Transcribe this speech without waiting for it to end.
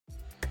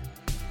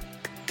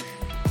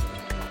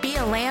be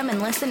a lamb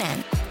and listen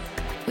in.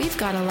 We've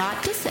got a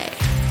lot to say.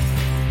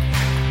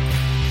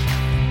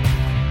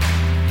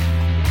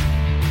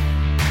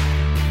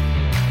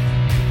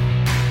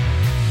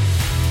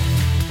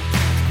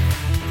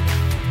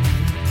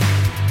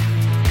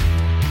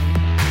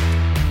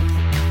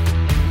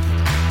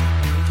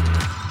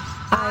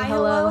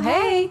 Hello,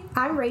 hey.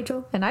 I'm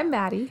Rachel. And I'm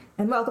Maddie.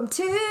 And welcome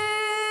to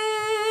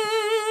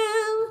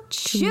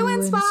Chew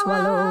and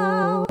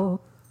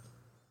Swallow.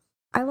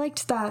 I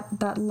liked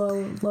that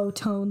low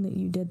tone that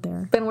you did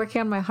there. Been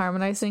working on my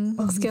harmonizing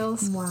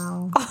skills.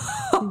 Wow.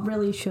 It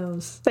really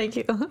shows. Thank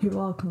you. You're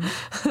welcome.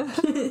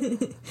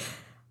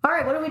 All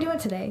right, what are we doing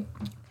today?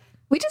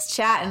 We just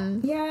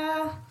chatting.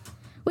 Yeah.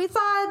 We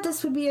thought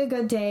this would be a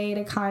good day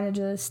to kind of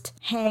just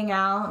hang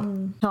out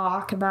and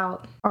talk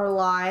about our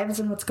lives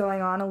and what's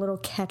going on, a little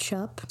catch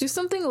up. Do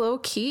something low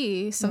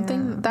key,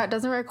 something that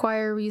doesn't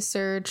require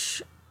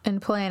research and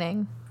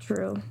planning.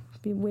 True.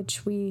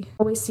 Which we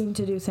always seem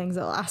to do things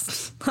at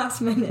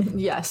last minute.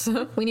 Yes.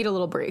 We need a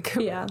little break.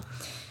 Yeah.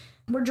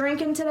 We're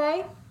drinking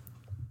today.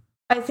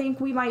 I think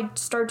we might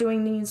start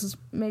doing these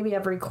maybe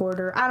every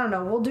quarter. I don't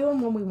know. We'll do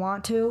them when we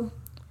want to.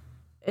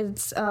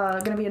 It's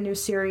going to be a new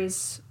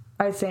series,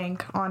 I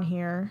think, on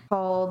here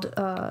called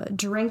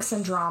Drinks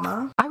and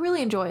Drama. I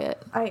really enjoy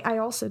it. I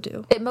also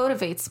do. It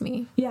motivates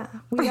me. Yeah.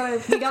 We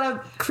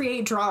gotta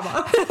create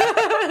drama.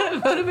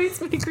 It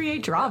motivates me to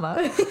create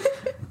drama.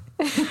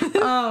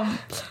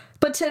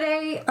 But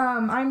today,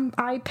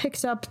 I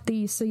picked up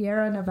the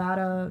Sierra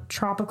Nevada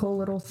Tropical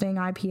Little Thing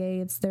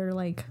IPA. It's their,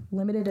 like,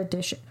 limited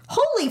edition.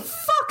 Holy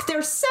fuck,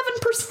 there's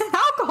 7%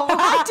 alcohol.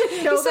 I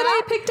didn't know You said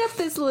that. I picked up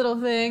this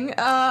little thing.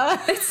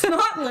 It's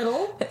not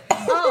little.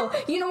 Oh,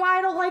 you know why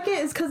I don't like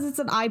it? It's because it's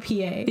an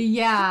IPA.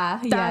 Yeah,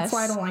 That's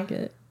why I don't like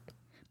it.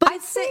 But I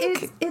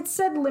think it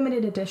said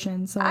limited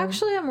edition, so...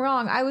 Actually, I'm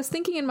wrong. I was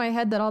thinking in my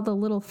head that all the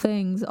little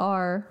things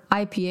are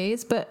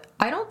IPAs, but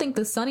I don't think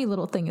the Sunny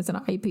Little Thing is an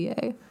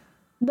IPA.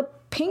 The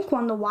pink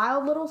one, the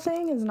Wild Little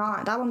Thing, is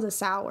not. That one's a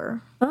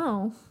sour.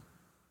 Oh.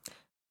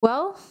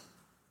 Well,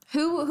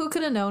 who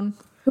could have known?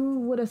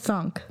 Who would have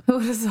thunk? Who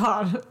would have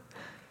thought?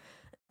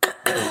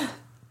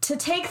 To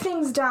take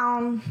things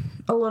down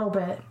a little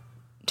bit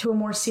to a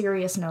more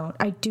serious note,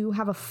 I do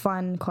have a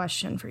fun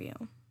question for you.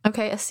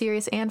 Okay, a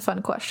serious and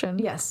fun question.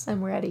 Yes.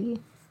 I'm ready.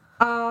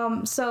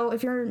 So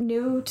if you're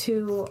new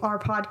to our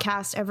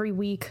podcast, every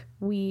week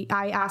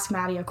I ask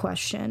Maddie a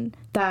question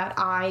that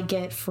I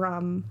get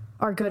from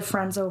our good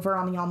friends over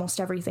on the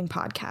Almost Everything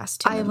podcast,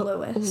 Tim and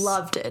Lewis.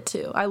 Loved it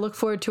too. I look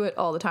forward to it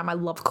all the time. I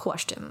love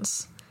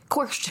questions.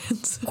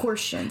 Questions.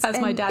 As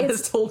my dad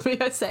has told me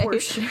I say.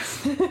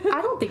 Questions.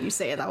 I don't think you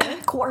say it that way.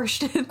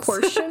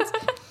 Questions.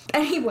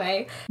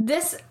 Anyway,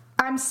 let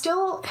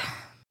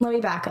me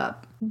back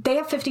up. They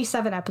have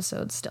 57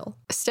 episodes still.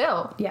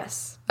 Still?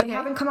 Yes. They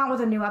haven't come out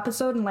with a new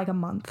episode in like a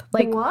month.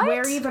 Like, what?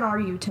 Where even are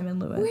you, Tim and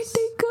Lewis? Where'd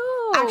they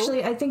go?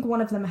 Actually, I think one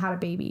of them had a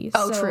baby.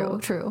 Oh, so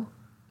true.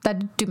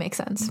 That do make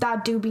sense.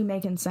 That do be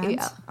making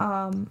sense.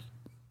 Yeah.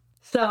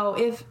 So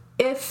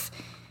if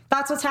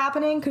that's what's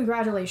happening,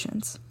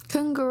 congratulations.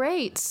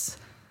 Congrats.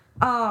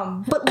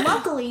 But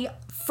luckily,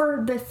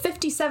 for the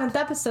 57th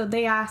episode,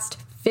 they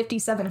asked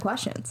 57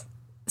 questions.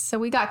 So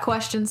we got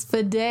questions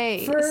for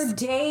days.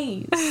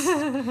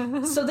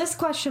 So this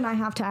question I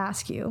have to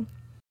ask you.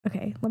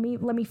 Okay, let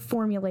me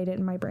formulate it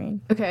in my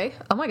brain. Okay.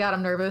 Oh my god,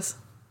 I'm nervous.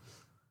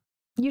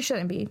 You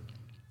shouldn't be.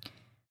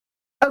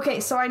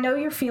 Okay, so I know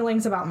your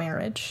feelings about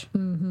marriage.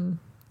 Mm-hmm.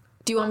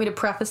 Do you want me to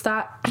preface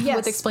that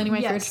with explaining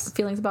my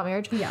feelings about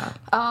marriage? Yeah.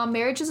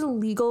 Marriage is a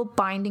legal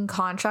binding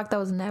contract that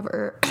was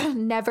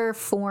never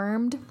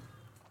formed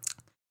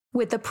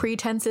with the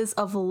pretenses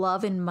of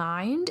love in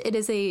mind. It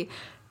is a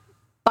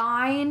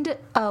bind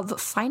of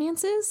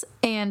finances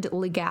and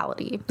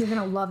legality. You're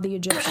gonna love the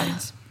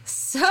Egyptians.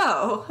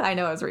 So, I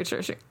know I was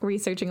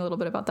researching a little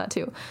bit about that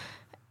too.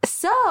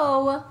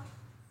 So,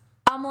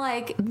 I'm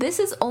like, this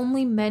is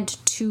only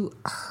meant to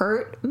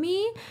hurt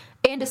me,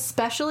 and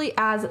especially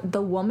as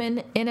the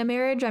woman in a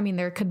marriage. I mean,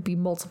 there could be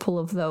multiple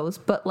of those,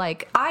 but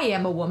like, I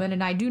am a woman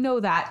and I do know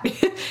that.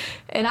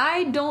 And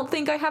I don't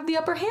think I have the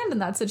upper hand in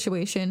that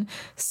situation.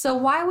 So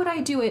why would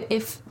I do it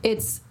if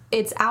it's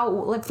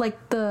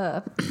like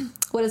the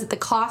the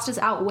cost is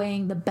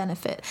outweighing the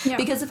benefit? Yeah.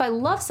 Because if I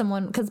love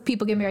someone, because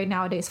people get married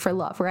nowadays for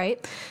love,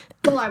 right?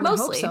 Well, I would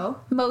hope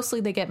so.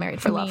 Mostly they get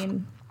married for love. I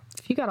mean,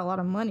 if you got a lot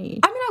of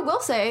money. I mean, I will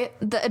say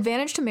the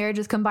advantage to marriage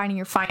is combining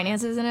your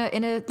finances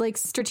in a like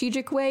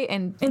strategic way,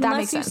 and that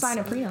makes sense. Unless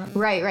you sign a prenup.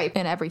 Right,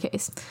 in every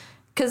case.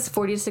 Because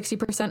 40 to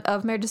 60%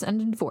 of marriages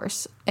end in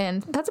divorce,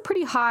 and that's a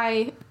pretty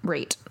high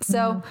rate.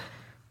 So,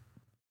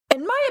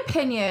 in my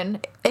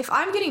opinion, if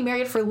I'm getting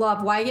married for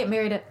love, why get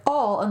married at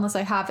all unless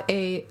I have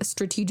a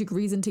strategic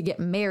reason to get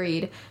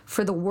married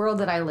for the world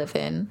that I live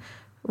in,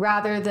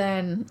 rather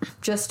than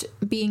just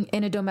being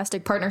in a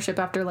domestic partnership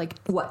after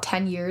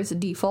 10 years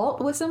default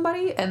with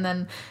somebody and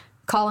then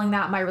calling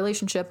that my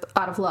relationship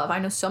out of love. I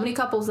know so many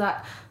couples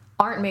that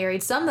aren't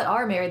married, some that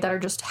are married that are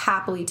just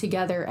happily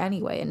together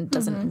anyway, and it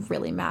doesn't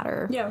really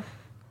matter. Yeah.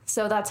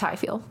 So that's how I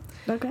feel.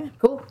 Okay,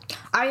 cool.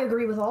 I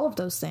agree with all of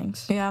those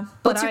things. Yeah.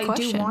 But What's your I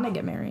question? do want to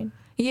get married.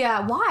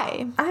 Yeah,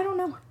 why? I don't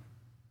know.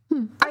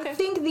 I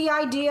think the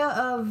idea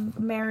of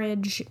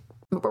marriage.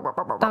 That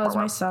was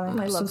my stomach.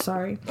 I'm so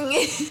sorry.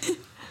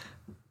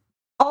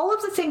 All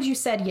of the things you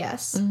said,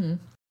 yes. Mm-hmm.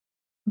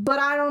 But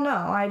I don't know.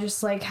 I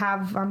just like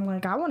I'm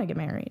like, I want to get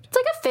married. It's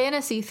like a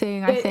fantasy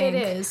thing, I think.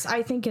 It is.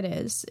 I think it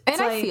is. It's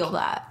And I feel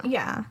that.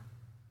 Yeah.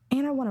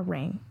 And I want a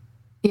ring.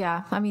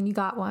 Yeah. I mean, you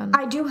got one.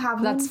 I do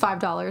have one. That's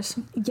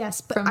 $5.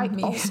 Yes, but from I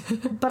me.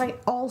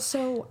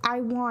 I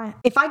want,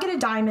 if I get a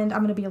diamond, I'm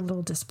going to be a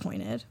little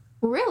disappointed.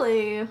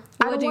 Really? I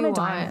don't want a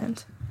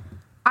diamond.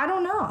 I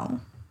don't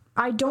know.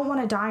 I don't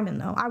want a diamond,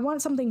 though. I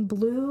want something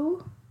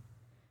blue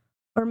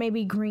or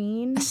maybe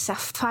green. A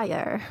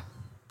sapphire.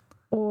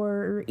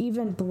 Or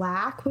even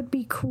black would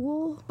be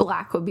cool.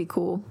 Black would be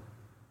cool.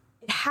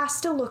 It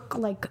has to look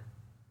like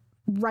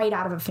right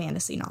out of a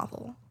fantasy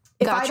novel.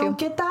 If I don't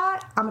get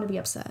that, I'm going to be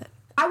upset.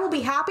 I will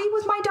be happy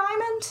with my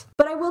diamond,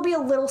 but I will be a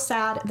little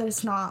sad that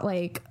it's not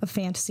like a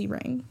fantasy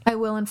ring. I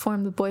will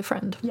inform the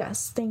boyfriend.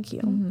 Yes, thank you.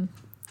 Mm-hmm.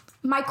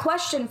 My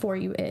question for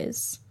you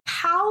is,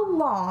 how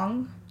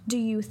long do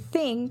you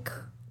think,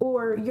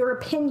 or your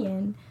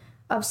opinion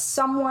of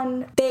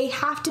someone, they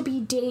have to be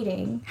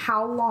dating,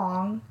 how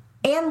long,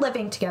 and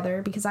living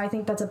together, because I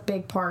think that's a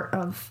big part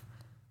of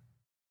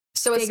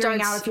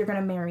figuring out if you're going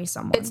to marry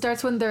someone. It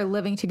starts when they're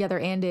living together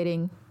and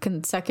dating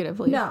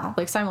consecutively. No.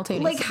 Like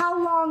simultaneously. Like,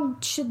 how long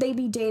should they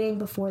be dating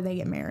before they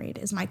get married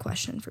is my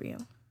question for you.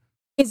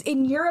 Is,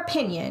 in your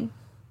opinion,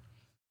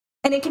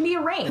 and it can be a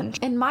range.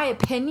 In my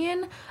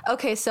opinion,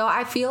 okay, so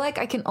I feel like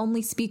I can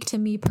only speak to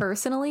me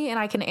personally, and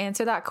I can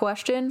answer that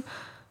question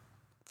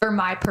for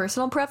my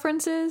personal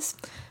preferences,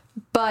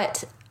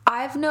 but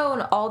I've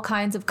known all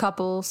kinds of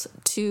couples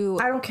to...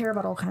 I don't care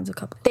about all kinds of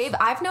couples.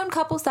 I've known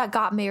couples that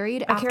got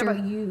married after care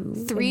about you,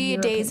 3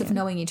 days of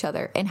knowing each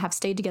other and have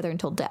stayed together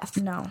until death.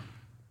 No.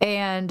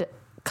 And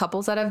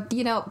couples that have,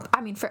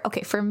 I mean,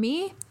 for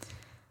me...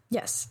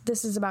 Yes,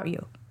 this is about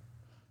you.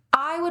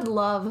 I would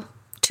love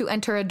to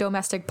enter a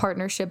domestic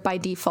partnership by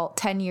default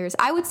 10 years.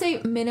 I would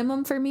say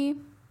minimum for me,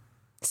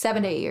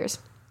 7 to 8 years.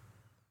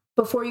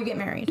 Before you get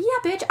married.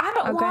 Yeah, bitch.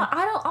 I'm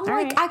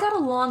like, I got a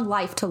long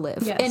life to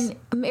live. Yes. And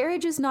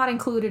marriage is not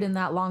included in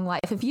that long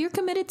life. If you're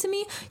committed to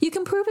me, you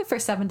can prove it for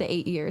 7 to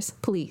 8 years,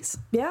 please.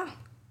 Yeah.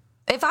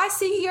 If I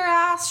see your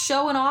ass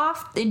showing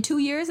off in 2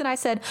 years and I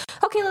said,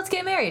 okay, let's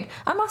get married,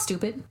 I'm not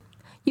stupid.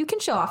 You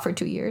can show off for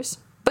 2 years.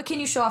 But can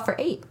you show off for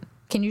 8?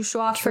 Can you show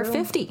off for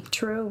 50?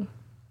 True.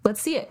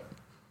 Let's see it.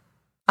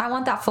 I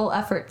want that full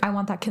effort. I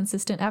want that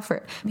consistent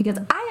effort because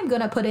I am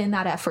going to put in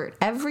that effort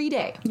every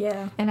day.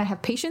 Yeah. And I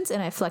have patience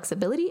and I have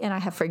flexibility and I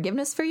have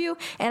forgiveness for you.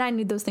 And I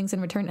need those things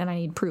in return and I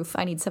need proof.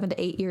 I need 7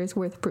 to 8 years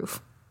worth of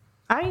proof.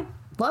 I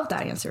love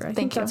that answer. I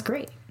think that's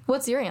great.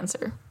 What's your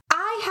answer?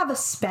 I have a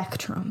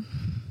spectrum.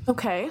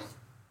 Okay.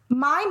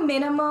 My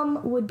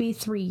minimum would be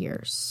 3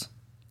 years.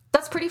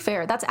 That's pretty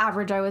fair. That's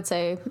average, I would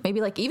say. Maybe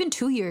like even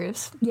 2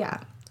 years. Yeah.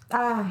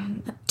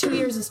 2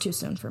 years is too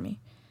soon for me.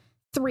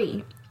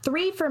 3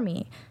 for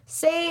me.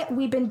 Say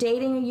we've been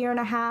dating 1.5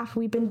 years,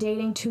 we've been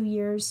dating 2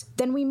 years,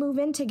 then we move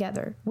in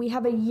together. We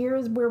have a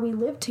year where we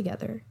live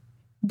together.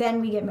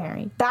 Then we get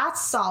married.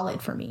 That's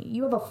solid for me.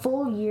 You have a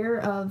full year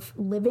of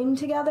living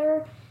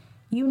together.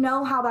 You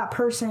know how that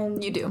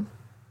person... You do.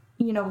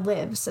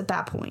 Lives at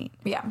that point.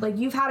 Yeah. Like,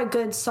 you've had a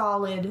good,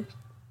 solid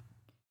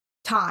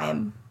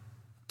time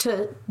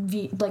to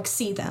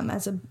see them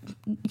as a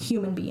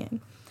human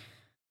being.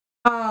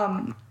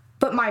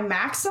 But my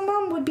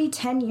maximum would be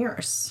 10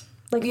 years.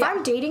 Like, if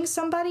I'm dating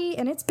somebody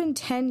and it's been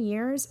 10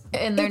 years,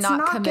 and they're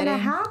not committing, gonna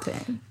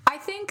happen. I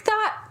think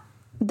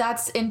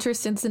that's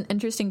interesting. It's an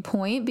interesting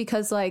point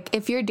because, like,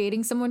 if you're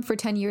dating someone for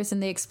 10 years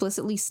and they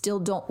explicitly still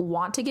don't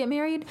want to get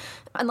married,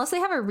 unless they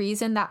have a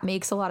reason that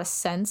makes a lot of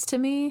sense to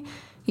me,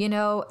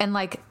 and,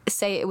 like,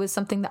 say it was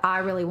something that I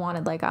really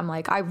wanted. Like, I'm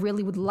like, I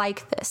really would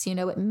like this,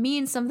 it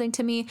means something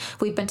to me.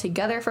 We've been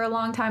together for a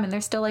long time and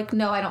they're still like,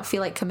 no, I don't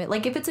feel like commit.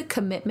 Like, if it's a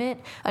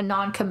commitment, a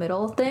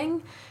non-committal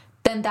thing,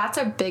 then that's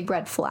a big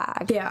red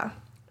flag. Yeah.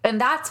 And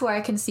that's where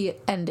I can see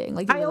it ending.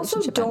 Like, I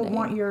also don't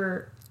want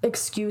your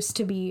excuse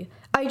to be,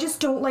 I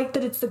just don't like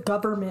that it's the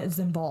government is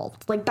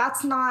involved. Like,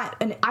 that's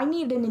not I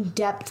need an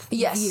in-depth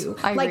view.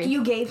 I agree. Like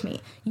you gave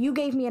me. You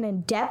gave me an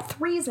in-depth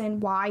reason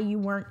why you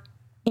weren't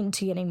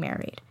into getting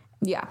married.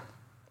 Yeah.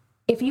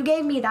 If you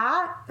gave me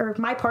that, or if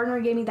my partner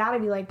gave me that,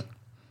 I'd be like,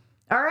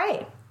 all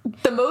right.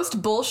 The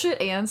most bullshit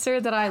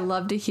answer that I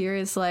love to hear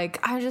is like,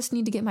 I just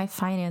need to get my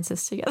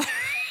finances together.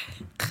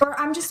 Or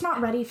I'm just not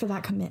ready for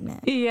that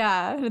commitment.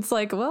 Yeah. It's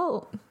like,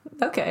 well,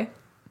 okay.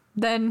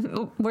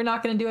 Then we're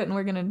not going to do it and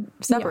we're going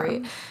to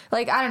separate. Yeah.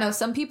 Like, I don't know.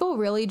 Some people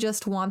really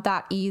just want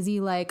that easy,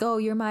 like, oh,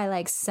 you're my,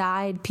 like,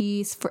 side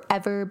piece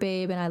forever,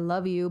 babe, and I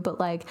love you. But,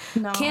 like,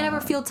 can't ever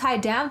feel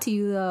tied down to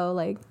you, though.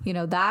 Like,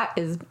 that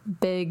is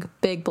big,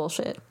 big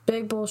bullshit.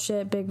 Big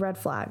bullshit, big red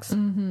flags.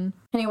 Mm-hmm.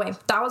 Anyway,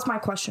 that was my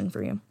question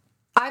for you.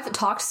 I've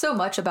talked so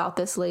much about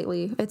this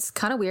lately. It's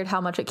kind of weird how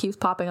much it keeps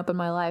popping up in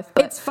my life.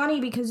 But it's funny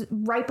because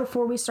right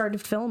before we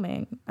started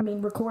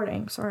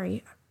recording,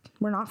 sorry.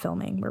 we're not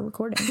filming, we're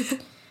recording.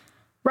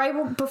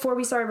 Right before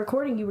we started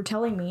recording, you were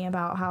telling me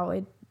about how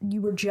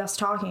you were just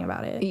talking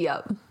about it.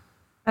 Yep.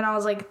 And I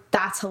was like,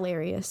 that's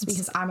hilarious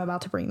because I'm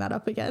about to bring that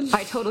up again.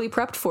 I totally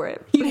prepped for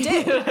it. You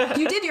did.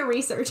 You did your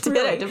research.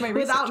 Really, I did my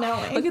research. Without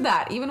knowing. Look at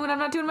that. Even when I'm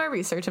not doing my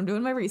research, I'm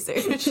doing my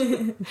research.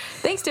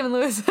 Thanks, Tim and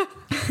Lewis.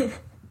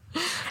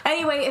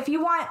 Anyway, if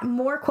you want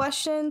more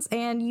questions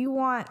and you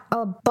want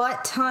a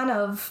butt ton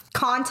of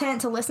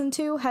content to listen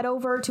to, head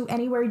over to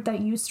anywhere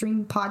that you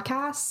stream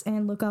podcasts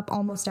and look up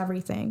Almost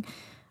Everything.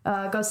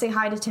 Go say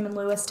hi to Tim and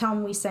Lewis. Tell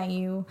them we sent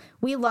you.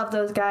 We love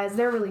those guys.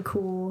 They're really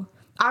cool.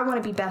 I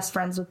want to be best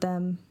friends with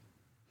them.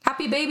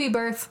 Happy baby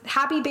birth.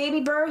 Happy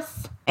baby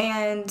birth.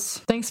 And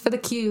thanks for the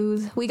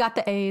Q's. We got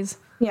the A's.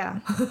 Yeah.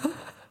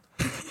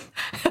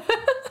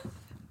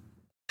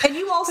 And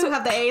you also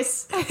have the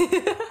A's.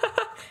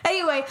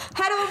 Anyway,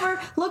 head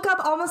over, look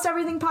up Almost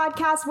Everything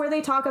podcast where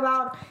they talk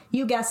about,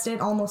 you guessed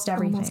it, almost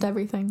everything. Almost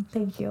everything.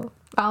 Thank you.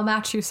 I'll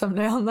match you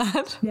someday on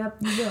that. Yep,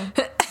 you will.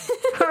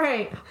 All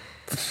right.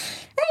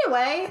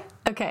 Anyway.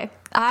 Okay.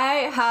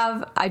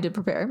 I did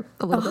prepare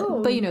a little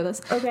bit, but you know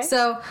this. Okay.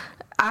 So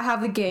I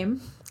have the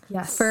game.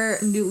 Yes. For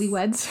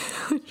newlyweds.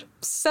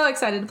 So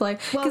excited to play.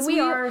 Well, we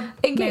are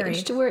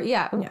engaged. Married.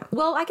 Yeah.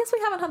 Well, I guess we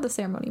haven't had the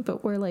ceremony,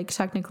 but we're like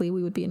technically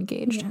we would be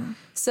engaged. Yeah.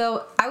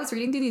 So I was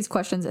reading through these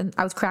questions and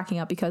I was cracking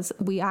up because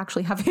we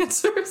actually have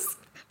answers.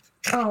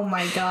 Oh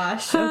my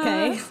gosh.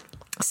 Okay.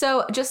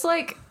 So just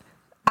like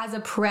as a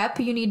prep,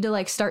 you need to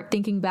like start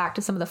thinking back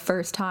to some of the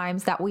first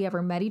times that we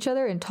ever met each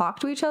other and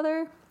talked to each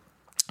other.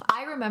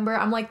 I remember,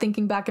 I'm like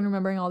thinking back and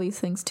remembering all these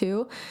things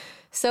too.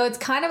 So it's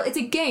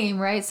a game,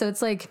 right? So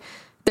it's like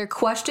they're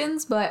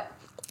questions, but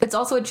it's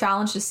also a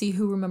challenge to see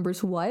who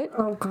remembers what.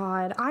 Oh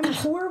God, I'm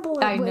horrible.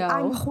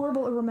 I'm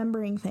horrible at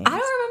remembering things. I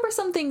don't remember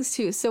some things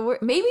too. So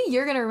maybe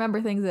you're gonna remember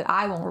things that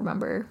I won't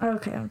remember.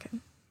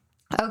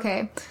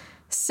 Okay.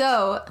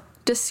 So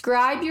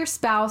describe your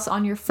spouse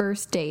on your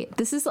first date.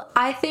 This is,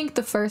 I think,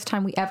 the first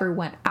time we ever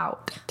went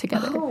out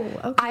together. Oh,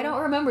 okay. I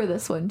don't remember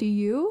this one. Do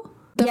you?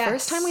 The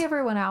first time we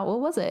ever went out, what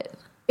was it?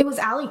 It was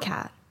Alley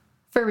Cat.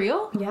 For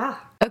real? Yeah.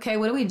 Okay,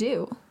 what did we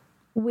do?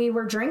 We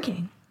were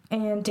drinking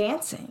and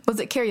dancing. Was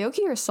it karaoke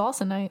or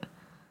salsa night? I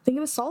think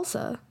it was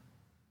salsa.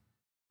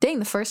 Dang,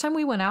 the first time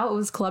we went out, it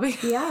was clubbing.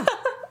 Yeah.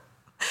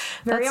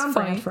 Very That's on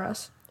funny. brand for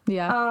us.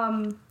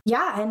 Yeah.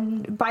 Yeah,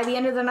 and by the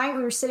end of the night,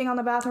 we were sitting on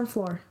the bathroom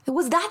floor.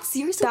 Was that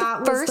seriously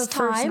That the was first the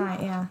first time?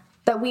 night, yeah.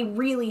 That we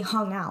really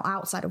hung out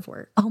outside of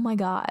work. Oh my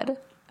God.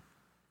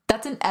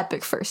 That's an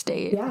epic first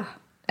date. Yeah.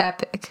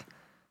 Epic.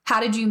 How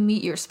did you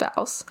meet your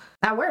spouse?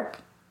 At work.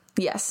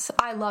 Yes,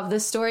 I love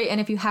this story, and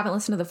if you haven't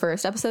listened to the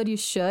first episode, you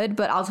should,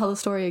 but I'll tell the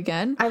story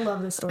again. I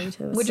love this story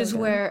too. Which is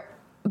where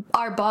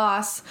our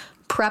boss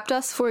prepped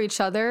us for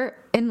each other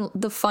in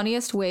the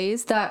funniest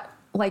ways that,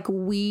 like,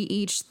 we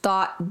each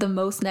thought the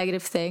most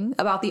negative thing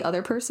about the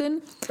other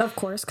person. Of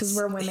course, because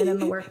we're women in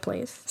the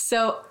workplace.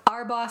 So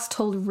our boss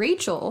told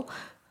Rachel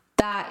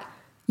that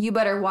you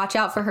better watch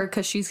out for her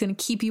because she's going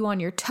to keep you on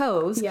your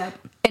toes.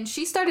 Yep. And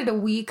she started a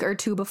week or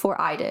two before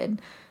I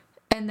did.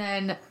 And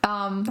then,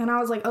 and I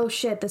was like, oh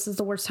shit, this is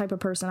the worst type of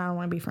person. I don't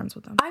want to be friends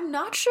with them. I'm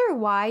not sure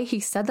why he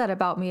said that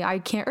about me. I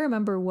can't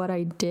remember what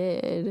I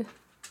did.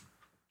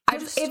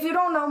 If you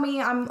don't know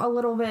me, I'm a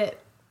little bit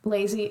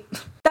lazy.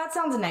 That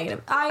sounds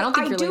negative. I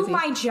do lazy.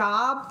 my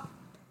job,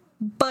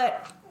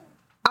 but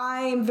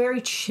I'm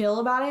very chill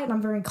about it and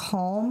I'm very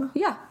calm.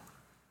 Yeah.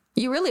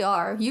 You really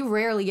are. You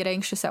rarely get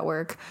anxious at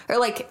work. Or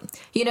like,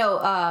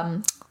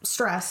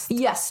 Stressed.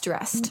 Yes,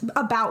 stressed.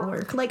 About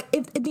work. Like,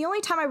 if the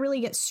only time I really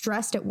get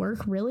stressed at work,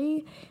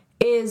 really,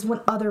 is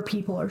when other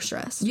people are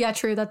stressed. Yeah,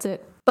 true. That's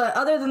it. But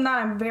other than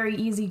that, I'm very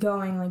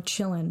easygoing, like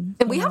chilling.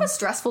 And we have a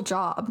stressful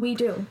job. We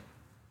do.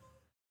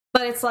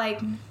 But it's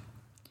like,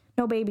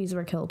 no babies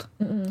were killed.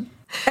 Mm-mm.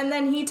 And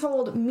then he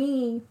told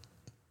me,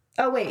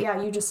 oh, wait, yeah,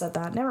 you just said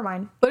that. Never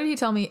mind. What did he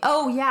tell me?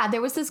 Oh, yeah,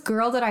 there was this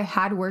girl that I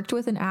had worked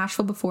with in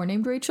Asheville before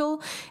named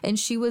Rachel, and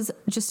she was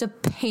just a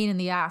pain in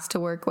the ass to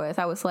work with.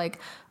 I was like,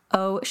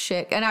 oh,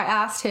 shit. And I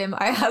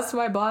asked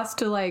my boss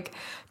to, like,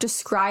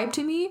 describe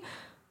to me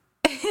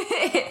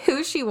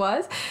who she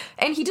was,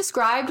 and he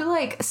described,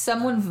 like,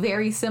 someone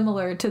very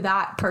similar to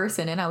that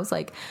person, and I was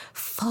like,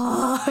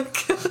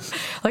 fuck.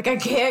 Like, I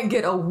can't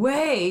get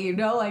away, you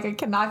know? Like, I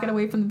cannot get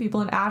away from the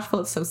people in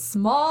Asheville. It's so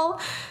small.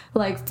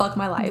 Like, fuck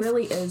my life. It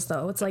really is,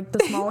 though. It's like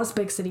the smallest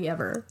big city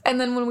ever. And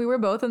then when we were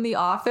both in the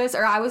office,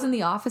 or I was in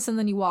the office, and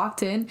then you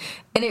walked in,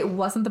 and it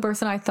wasn't the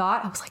person I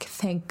thought, I was like,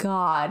 thank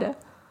God.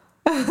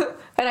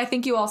 And I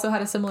think you also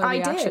had a similar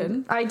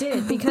reaction. I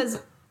did because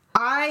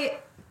I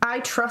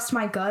trust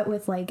my gut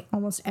with like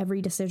almost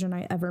every decision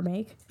I ever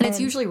make. And it's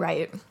usually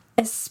right.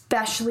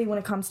 Especially when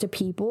it comes to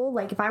people.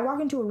 Like if I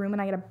walk into a room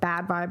and I get a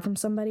bad vibe from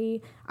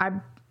somebody, I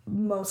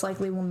most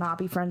likely will not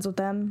be friends with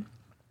them.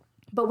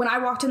 But when I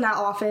walked in that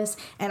office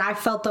and I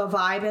felt the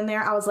vibe in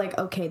there, I was like,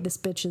 okay, this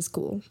bitch is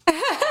cool.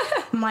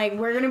 I'm like,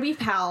 we're going to be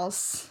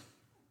pals.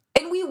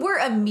 And we were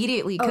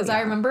immediately, because Oh, yeah.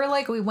 I remember,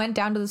 like, we went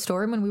down to the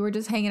storeroom and we were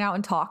just hanging out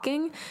and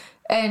talking,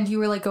 and you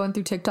were, like, going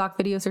through TikTok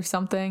videos or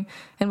something,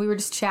 and we were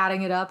just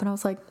chatting it up, and I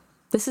was like,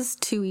 This is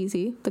too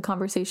easy. The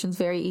conversation's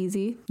very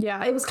easy.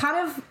 Yeah, it was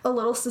kind of a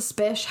little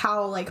suspicious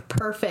how, like,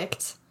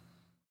 perfect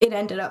it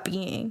ended up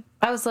being.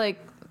 I was like,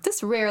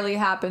 this rarely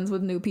happens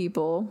with new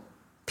people.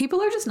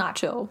 People are just not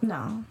chill.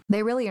 No.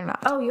 They really are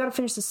not. Oh, you gotta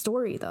finish the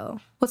story, though.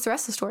 What's the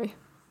rest of the story?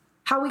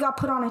 How we got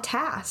put on a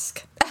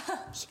task.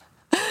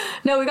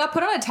 No, we got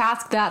put on a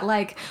task that,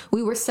 like,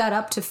 we were set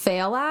up to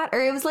fail at,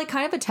 or it was, like,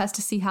 kind of a test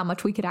to see how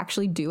much we could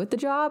actually do at the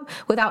job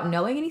without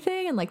knowing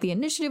anything, and, like, the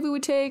initiative we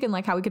would take, and,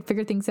 like, how we could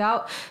figure things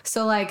out.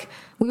 So, like,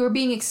 we were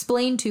being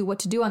explained to what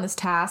to do on this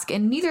task,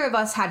 and neither of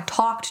us had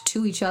talked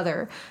to each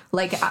other,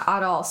 like,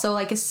 at all. So,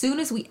 like, as soon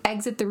as we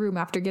exit the room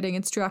after getting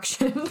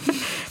instruction,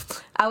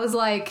 I was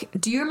like,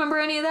 do you remember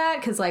any of that?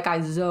 Because, like,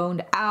 I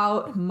zoned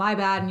out. My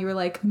bad. And you were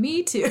like,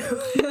 me too.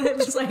 It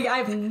was like, I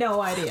have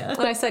no idea.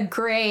 And I said,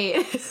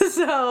 great.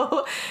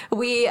 So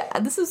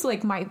this was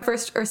like my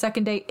first or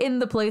second day in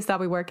the place that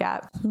we work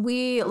at.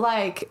 You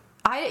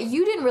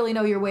didn't really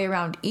know your way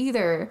around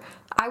either.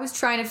 I was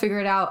trying to figure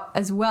it out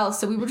as well.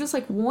 So we were just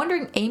like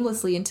wandering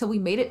aimlessly until we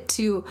made it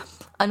to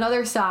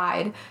another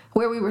side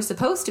where we were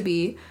supposed to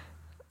be.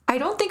 I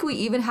don't think we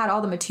even had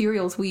all the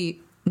materials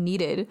we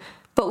needed,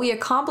 but we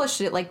accomplished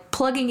it, like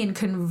plugging in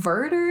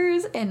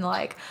converters and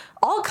like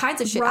all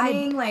kinds of shit.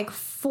 Running like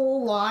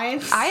full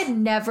lines. I had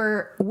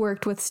never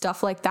worked with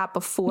stuff like that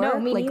before. No,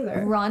 me like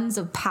neither. Runs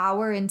of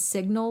power and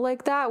signal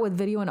like that with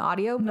video and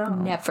audio. No.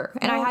 Never.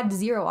 And I had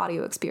zero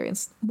audio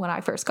experience when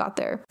I first got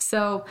there.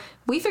 So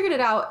we figured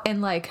it out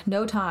in like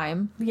no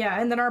time.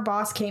 Yeah, and then our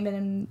boss came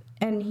in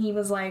and he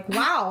was like,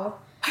 wow.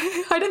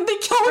 I didn't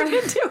think y'all were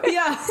gonna do it.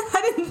 Yeah,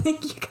 I didn't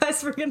think you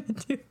guys were gonna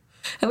do it.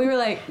 And we were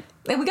like,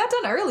 and we got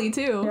done early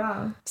too.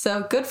 Yeah.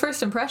 So good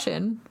first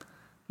impression.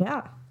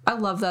 Yeah. I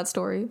love that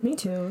story. Me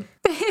too.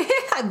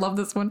 I love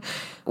this one.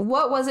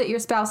 What was it your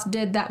spouse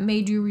did that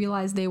made you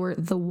realize they were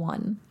the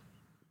one?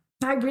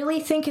 I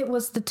really think it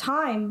was the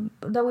time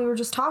that we were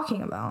just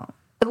talking about.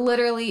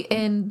 Literally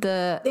in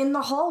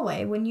the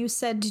hallway when you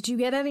said, did you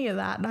get any of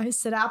that? And I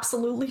said,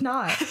 absolutely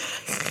not.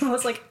 I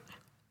was like,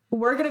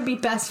 we're going to be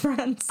best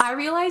friends. I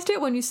realized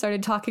it when you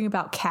started talking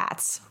about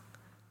cats.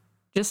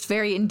 Just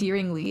very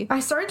endearingly.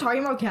 I started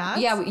talking about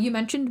cats? Yeah, you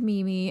mentioned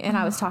Mimi, and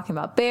I was talking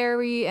about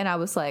Barry, and I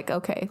was like,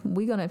 okay,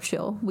 we gonna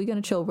chill. We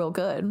gonna chill real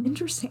good.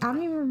 Interesting. I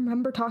don't even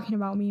remember talking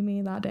about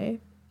Mimi that day.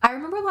 I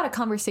remember a lot of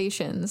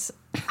conversations.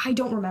 I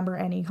don't remember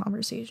any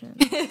conversation.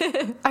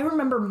 I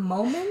remember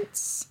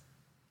moments.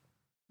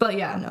 But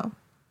yeah, no.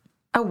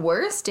 A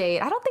worst date?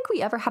 I don't think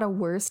we ever had a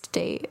worst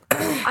date.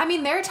 I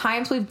mean, there are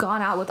times we've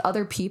gone out with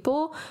other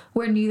people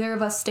where neither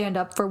of us stand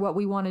up for what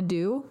we want to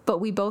do, but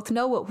we both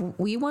know what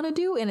we want to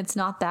do, and it's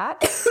not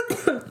that.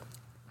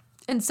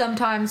 And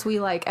sometimes we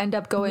like end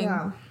up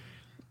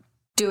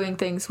doing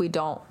things we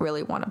don't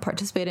really want to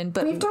participate in.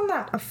 But we've done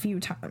that a few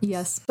times.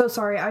 Yes. So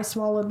sorry, I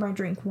swallowed my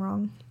drink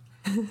wrong.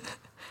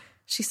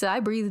 She said I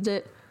breathed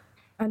it.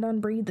 I done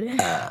breathed it.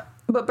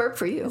 But burp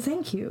for you.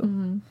 Thank you.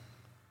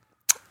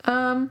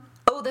 Mm-hmm.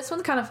 Oh, this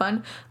one's kind of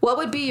fun. What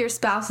would be your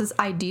spouse's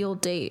ideal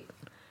date?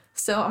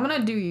 So I'm going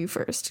to do you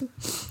first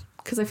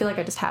because I feel like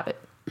I just have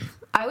it.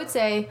 I would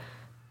say,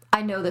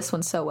 I know this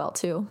one so well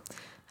too.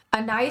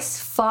 A nice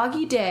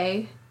foggy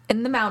day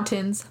in the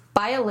mountains,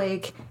 by a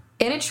lake,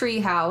 in a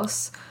tree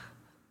house,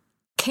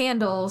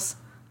 candles,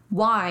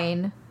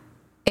 wine,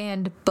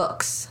 and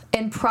books,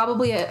 and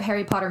probably a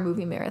Harry Potter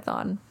movie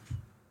marathon.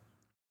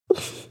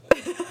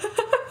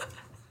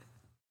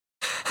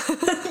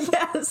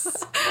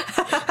 Yes.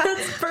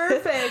 That's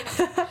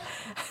perfect.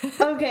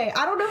 Okay,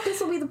 I don't know if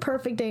this will be the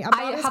perfect date. I'm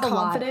not as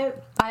confident.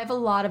 I have a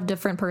lot of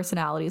different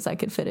personalities I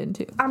could fit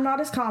into. I'm not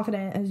as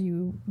confident as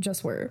you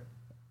just were.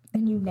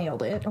 And you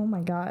nailed it. Oh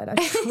my god. A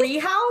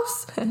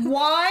treehouse?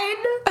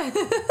 Wine?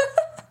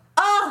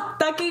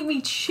 That gave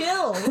me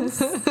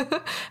chills.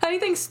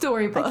 Anything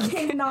storybook. I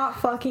cannot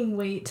fucking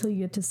wait till you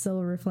get to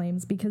Silver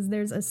Flames because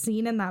there's a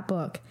scene in that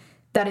book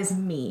that is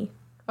me.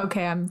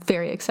 Okay, I'm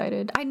very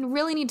excited. I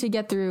really need to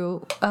get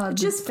through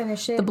just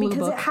finish it because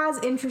book. It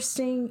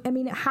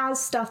has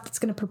stuff that's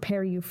going to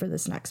prepare you for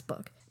this next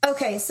book.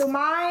 Okay, so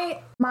my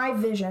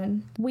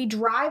vision, we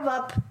drive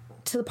up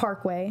to the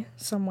parkway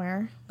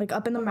somewhere, like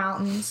up in the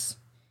mountains,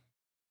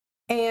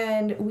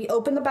 and we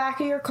open the back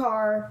of your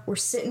car, we're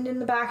sitting in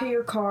the back of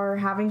your car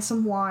having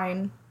some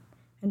wine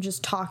and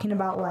just talking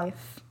about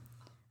life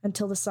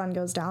until the sun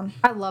goes down.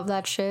 I love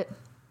that shit.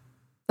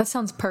 That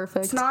sounds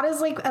perfect. It's not as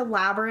like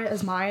elaborate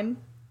as mine.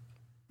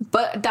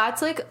 But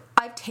that's like,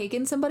 I've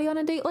taken somebody on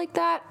a date like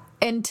that,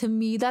 and to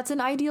me, that's an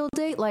ideal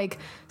date. Like,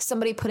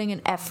 somebody putting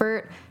an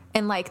effort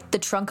in, like, the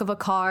trunk of a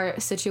car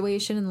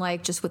situation, and,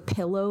 like, just with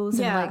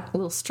pillows and, like,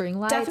 little string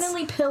lights.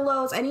 Definitely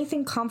pillows,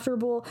 anything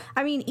comfortable.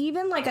 I mean,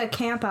 even, like, a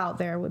camp out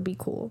there would be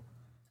cool.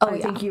 I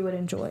think you would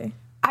enjoy.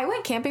 I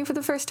went camping for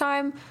the first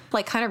time,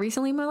 like, kind of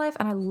recently in my life,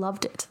 and I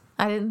loved it.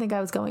 I didn't think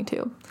I was going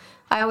to.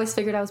 I always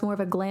figured I was more of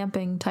a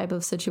glamping type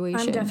of situation.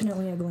 I'm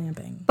definitely a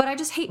glamping. But I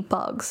just hate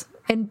bugs.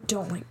 And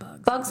don't like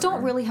bugs. Bugs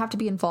don't really have to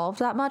be involved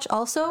that much.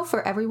 Also,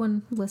 for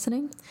everyone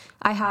listening,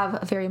 I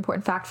have a very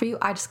important fact for you.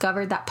 I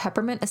discovered that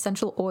peppermint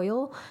essential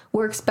oil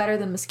works better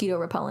than mosquito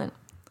repellent.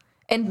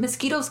 And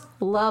mosquitoes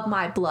love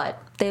my blood.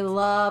 They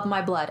love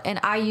my blood. And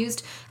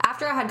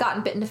after I had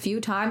gotten bitten a few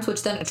times,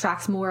 which then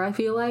attracts more, I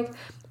feel like,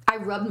 I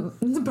rubbed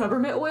the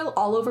peppermint oil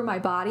all over my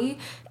body,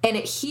 and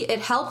it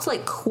helped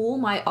like cool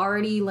my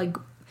already like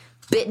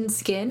bitten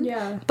skin.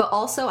 Yeah. But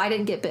also I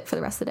didn't get bit for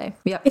the rest of the day.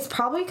 Yep. It's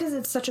probably because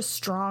it's such a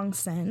strong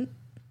scent.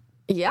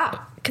 Yeah.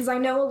 Because I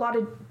know a lot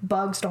of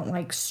bugs don't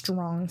like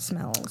strong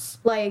smells.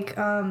 Like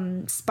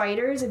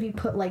spiders, if you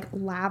put like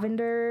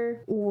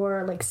lavender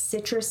or like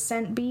citrus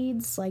scent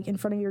beads like in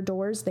front of your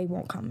doors, they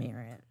won't come near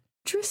it.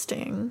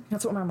 Interesting.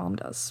 That's what my mom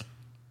does.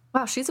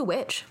 Wow, she's a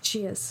witch.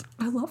 She is.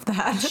 I love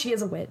that. She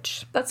is a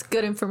witch. That's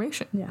good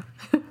information. Yeah.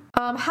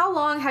 How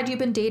long had you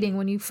been dating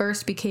when you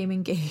first became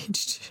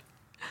engaged?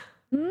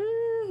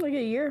 Like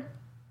a year.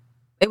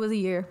 It was a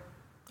year.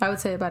 I would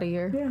say about a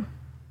year. Yeah.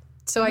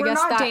 So I We're guess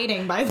not that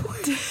dating, by the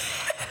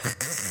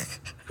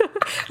way.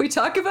 we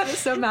talk about it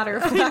so matter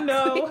of fact. I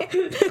know.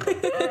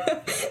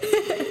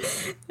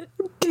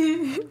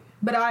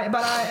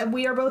 but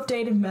we are both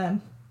dating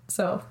men.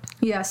 So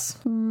Yes.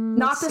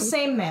 not the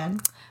same man.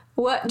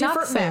 What? Not the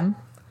Different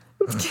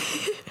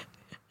same.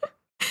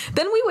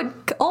 Then we would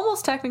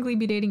almost technically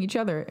be dating each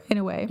other in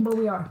a way. But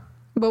we are.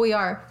 But we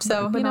are.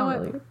 So, But you know not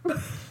what?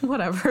 really.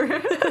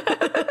 Whatever.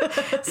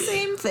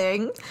 Same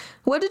thing.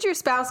 What did your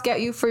spouse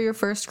get you for your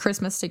first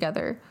Christmas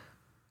together?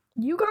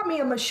 You got me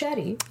a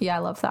machete. Yeah, I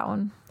love that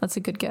one. That's a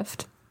good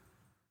gift.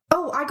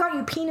 Oh, I got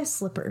you penis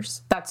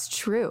slippers. That's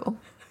true.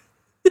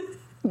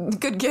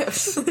 Good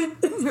gifts.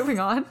 Moving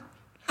on.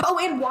 Oh,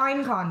 and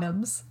wine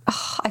condoms.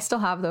 I still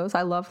have those.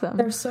 I love them.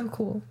 They're so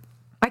cool.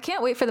 I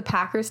can't wait for the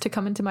Packers to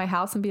come into my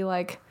house and be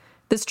like,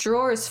 this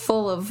drawer is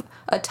full of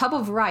a tub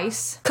of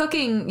rice,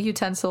 cooking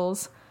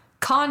utensils,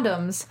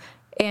 condoms,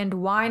 and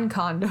wine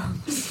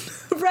condoms.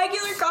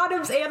 Regular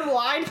condoms and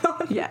wine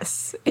condoms.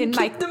 Yes. In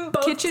my keep them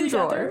both kitchen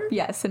together? drawer.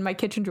 Yes, in my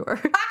kitchen drawer.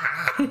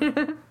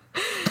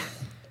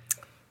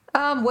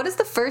 What is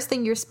the first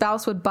thing your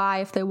spouse would buy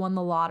if they won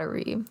the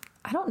lottery?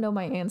 I don't know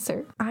my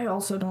answer. I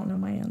also don't know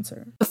my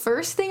answer. The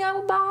first thing I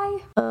would buy?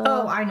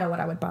 Oh, I know what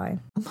I would buy.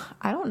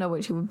 I don't know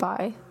what you would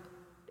buy.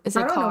 Is it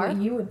I a don't car? know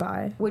what you would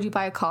buy. Would you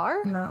buy a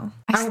car? No.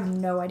 I have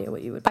no idea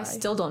what you would buy. I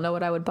still don't know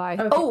what I would buy.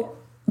 Okay. Oh,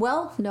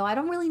 well, no, I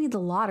don't really need the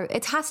lottery.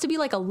 It has to be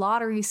like a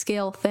lottery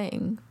scale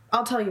thing.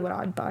 I'll tell you what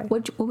I'd buy.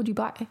 What would you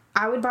buy?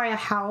 I would buy a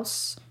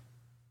house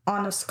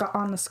on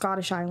the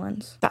Scottish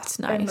Islands. That's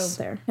nice. And move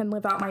there and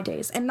live out my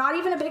days. And not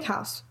even a big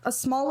house. A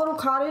small little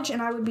cottage and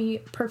I would be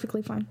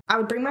perfectly fine. I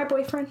would bring my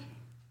boyfriend.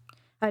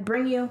 I'd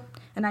bring you.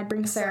 And I'd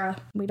bring Sarah.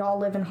 We'd all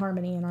live in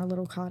harmony in our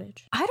little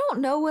cottage. I don't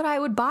know what I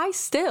would buy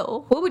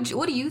still. What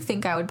do you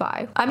think I would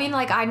buy? I mean,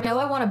 like, I know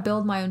I want to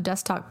build my own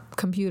desktop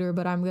computer,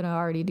 but I'm going to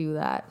already do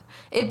that.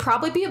 It'd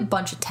probably be a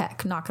bunch of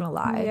tech, not going to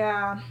lie.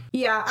 Yeah.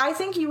 Yeah, I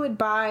think you'd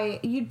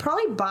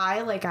probably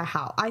buy like a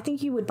house. I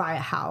think you would buy a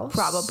house.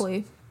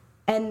 Probably.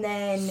 And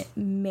then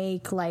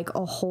make like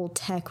a whole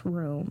tech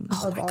room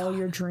of all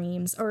your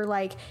dreams. Or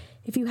like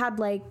if you had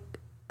like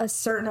a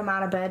certain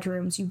amount of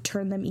bedrooms, you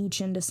turn them each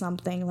into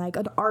something like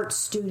an art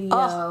studio,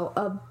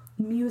 a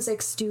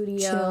music studio.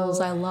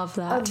 Chills, I love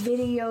that. A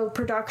video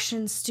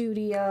production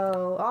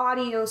studio,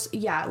 audio.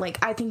 Yeah,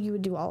 like I think you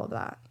would do all of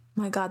that.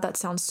 My God, that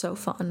sounds so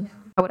fun.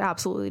 I would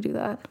absolutely do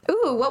that.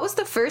 Ooh, what was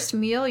the first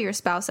meal your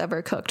spouse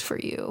ever cooked for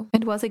you?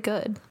 And was it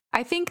good?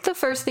 I think the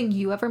first thing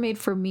you ever made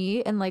for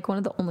me, and like one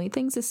of the only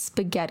things, is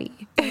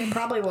spaghetti. It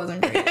probably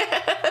wasn't great.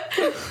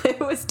 It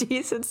was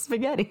decent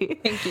spaghetti.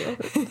 Thank you.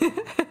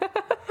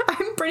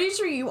 I'm pretty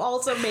sure you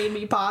also made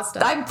me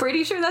pasta. I'm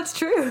pretty sure that's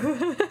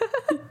true.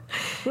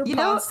 We're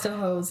pasta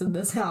hoes in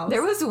this house.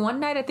 There was one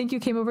night I think you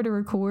came over to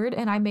record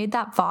and I made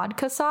that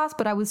vodka sauce,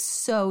 but I was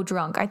so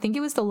drunk. I think it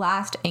was the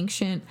last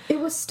ancient It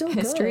was still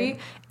history.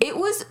 good. It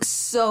was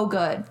so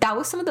good. That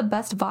was some of the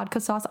best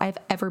vodka sauce I've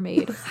ever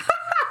made.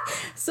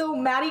 So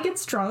Maddie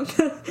gets drunk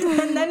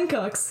and then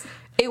cooks.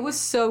 It was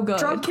so good.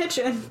 Drunk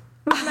kitchen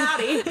with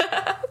Maddie.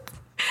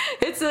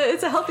 It's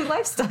a healthy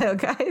lifestyle,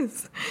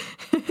 guys.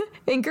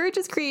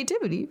 Encourages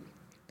creativity.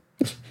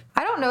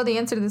 I don't know the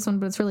answer to this one,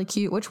 but it's really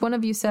cute. Which one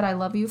of you said I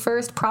love you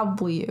first?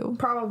 Probably you.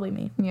 Probably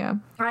me. Yeah.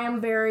 I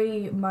am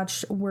very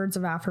much words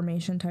of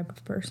affirmation type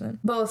of person.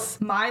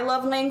 Both my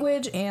love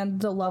language and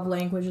the love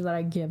language that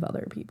I give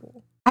other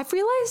people. I've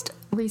realized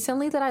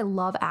recently that I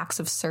love acts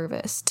of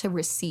service to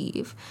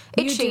receive.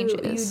 It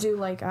changes. You do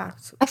like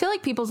acts. I feel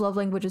like people's love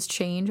languages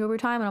change over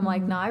time, and I'm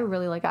like, nah, I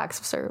really like acts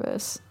of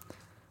service.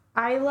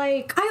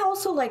 I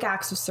also like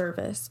acts of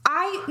service.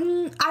 I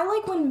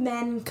like when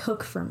men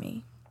cook for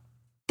me.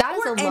 That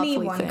is Or a lovely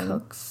anyone thing.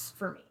 cooks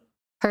for me.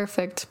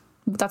 Perfect.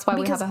 That's why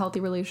we Because have a healthy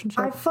relationship.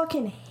 I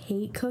fucking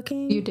hate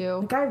cooking. You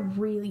do.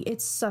 Like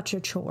it's such a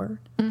chore.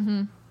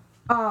 Mm-hmm.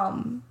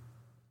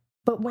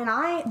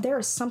 But there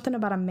is something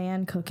about a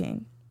man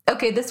cooking.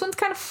 Okay, this one's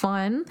kind of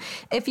fun.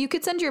 If you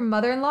could send your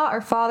mother-in-law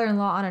or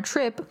father-in-law on a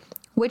trip,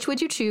 which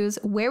would you choose?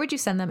 Where would you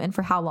send them and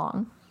for how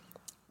long?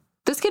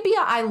 This could be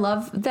a I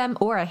love them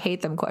or I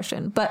hate them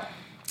question, but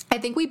I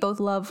think we both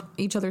love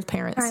each other's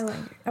parents.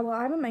 I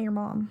haven't met your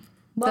mom.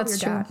 Love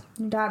That's your true. dad.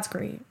 Your dad's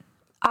great.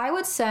 I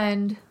would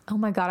send, oh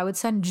my God, I would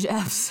send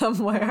Jeff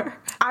somewhere.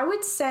 I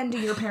would send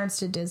your parents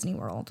to Disney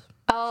World.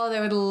 Oh, they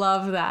would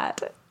love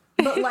that.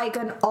 But like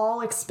an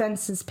all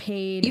expenses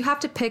paid. You have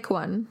to pick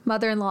one,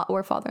 mother-in-law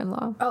or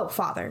father-in-law. Oh,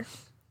 father.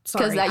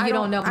 Because Sorry. you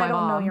don't know my I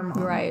don't mom. know your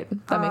mom. Right.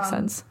 That makes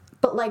sense.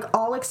 But like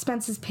all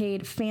expenses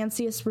paid,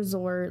 fanciest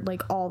resort,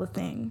 like all the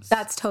things.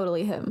 That's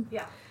totally him.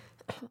 Yeah.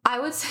 I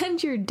would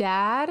send your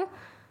dad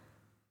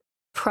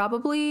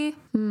probably,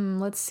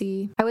 let's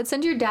see. I would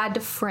send your dad to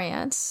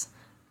France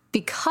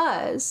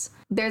because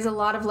there's a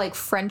lot of like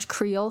French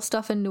Creole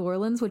stuff in New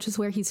Orleans, which is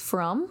where he's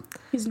from.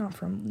 He's not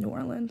from New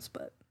Orleans,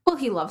 but Well,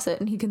 he loves it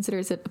and he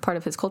considers it a part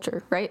of his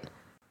culture, right?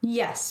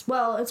 yes.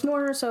 Well, it's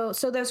more so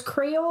there's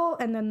Creole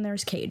and then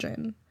there's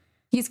Cajun.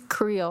 He's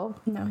Creole.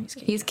 No, he's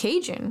Cajun. He's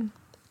Cajun.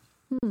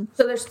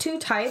 So there's two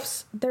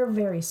types. They're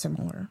very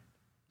similar.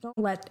 Don't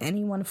let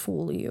anyone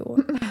fool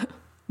you.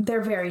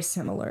 They're very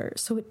similar,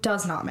 so it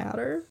does not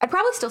matter. I'd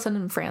probably still send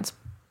him to France.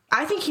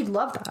 I think he'd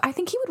love that. I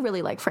think he would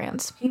really like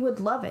France. He would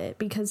love it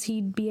because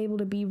he'd be able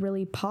to be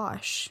really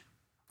posh.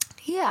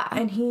 Yeah.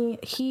 And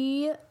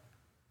he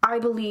I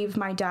believe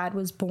my dad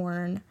was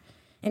born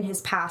in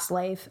his past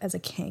life as a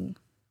king.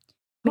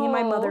 Me and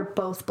my mother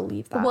both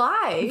believe that.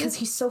 Why? Because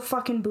he's so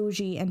fucking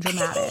bougie and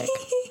dramatic.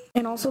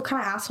 And also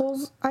kind of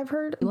assholes, I've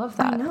heard. I love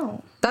that. I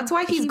know. That's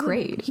why he's He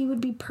great. he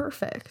would be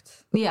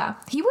perfect. Yeah.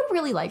 He would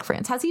really like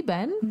France. Has he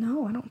been?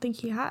 No, I don't think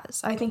he has.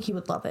 I think he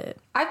would love it.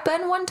 I've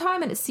been one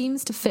time and it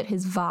seems to fit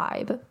his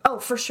vibe. Oh,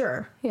 for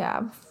sure.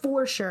 Yeah.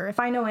 For sure. If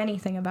I know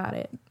anything about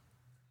it.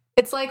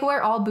 It's like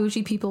where all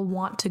bougie people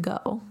want to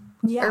go.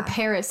 Yeah. Or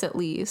Paris at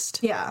least.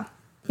 Yeah.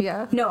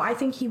 Yeah. No, I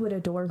think he would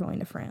adore going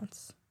to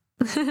France.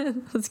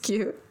 That's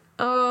cute.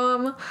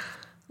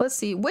 Let's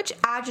see. Which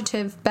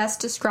adjective best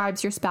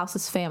describes your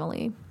spouse's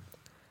family?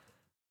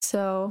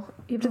 So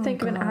you have to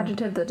think of an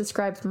adjective that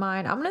describes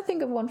mine. I'm gonna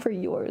think of one for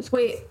yours.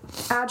 Wait,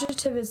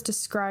 adjective is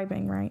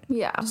describing, right?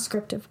 Yeah.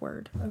 Descriptive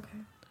word. Okay.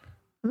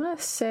 I'm gonna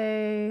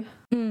say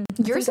Yours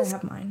yours I is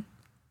have mine.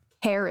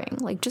 caring.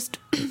 Like just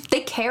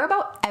they care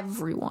about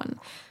everyone.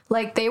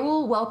 Like they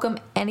will welcome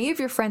any of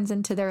your friends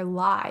into their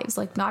lives.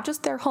 Like not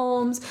just their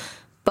homes,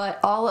 but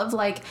all of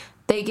like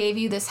they gave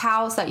you this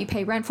house that you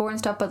pay rent for and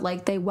stuff, but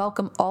like they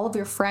welcome all of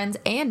your friends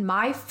and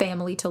my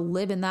family to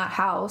live in that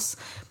house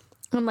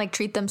and like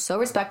treat them so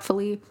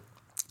respectfully.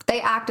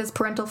 They act as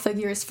parental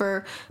figures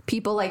for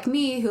people like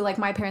me who like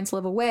my parents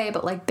live away,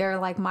 but like they're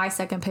like my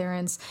second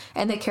parents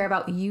and they care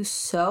about you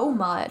so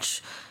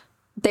much.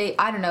 I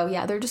don't know.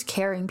 Yeah, they're just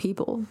caring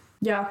people.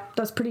 Yeah,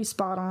 that's pretty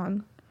spot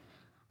on.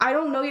 I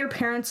don't know your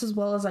parents as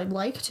well as I'd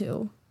like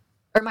to.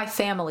 Or my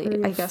family, Or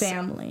your I guess.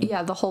 family.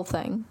 Yeah, the whole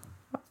thing.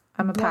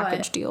 I'm a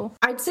package deal.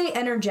 I'd say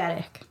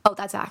energetic. Oh,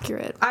 that's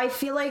accurate. I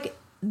feel like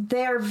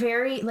they're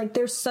very, like,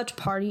 they're such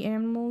party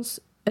animals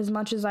as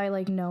much as I,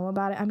 like, know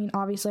about it. I mean,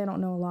 obviously I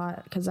don't know a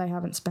lot because I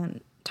haven't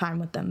spent time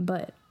with them,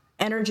 but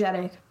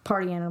energetic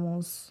party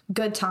animals,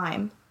 good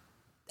time.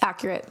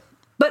 Accurate.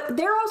 But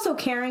they're also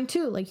caring,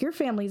 too. Like, your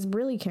family's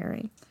really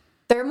caring.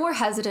 They're more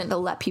hesitant to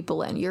let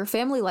people in. Your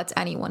family lets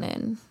anyone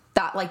in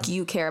that, like,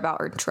 you care about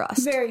or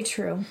trust. Very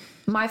true.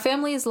 My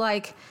family is,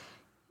 like,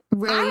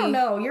 really... I don't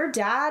know. Your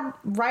dad,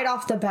 right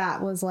off the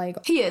bat, was,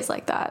 like, He is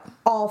like that.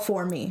 all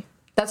for me.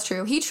 That's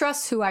true. He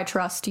trusts who I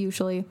trust,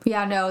 usually.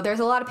 Yeah, no, there's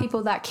a lot of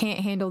people that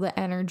can't handle the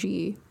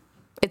energy.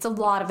 It's a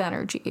lot of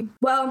energy.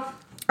 Well,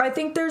 I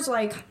think there's,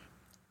 like,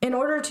 in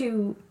order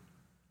to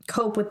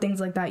cope with things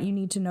like that, you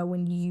need to know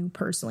when you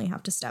personally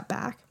have to step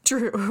back.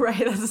 True,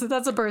 right?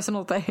 That's a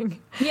personal thing.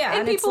 Yeah,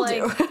 and people it's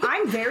like, do.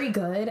 I'm very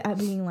good at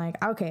being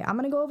like, okay, I'm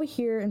gonna go over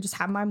here and just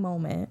have my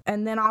moment,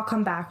 and then I'll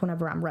come back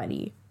whenever I'm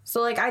ready.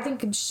 So, like, I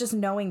think it's just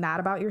knowing that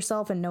about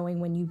yourself and knowing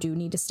when you do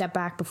need to step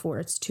back before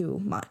it's too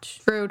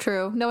much.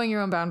 True. Knowing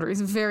your own boundaries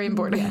is very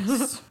important.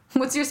 Yes.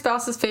 What's your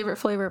spouse's favorite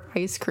flavor of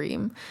ice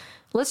cream?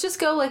 Let's just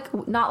go,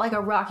 like, not like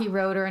a rocky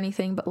road or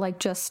anything, but, like,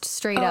 just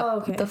straight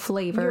up the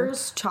flavor.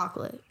 Yours,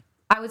 chocolate.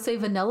 I would say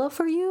vanilla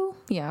for you.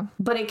 Yeah.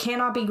 But it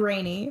cannot be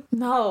grainy.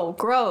 No,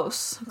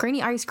 gross.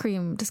 Grainy ice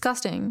cream.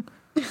 Disgusting.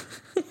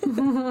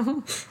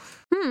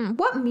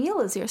 What meal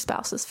is your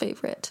spouse's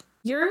favorite?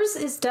 Yours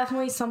is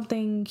definitely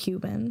something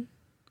Cuban.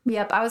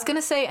 Yep, I was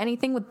gonna say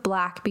anything with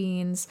black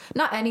beans.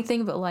 Not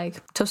anything, but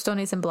like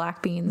tostones and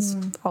black beans,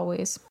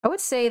 always. I would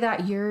say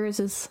that yours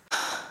is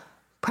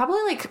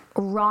probably like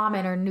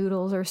ramen or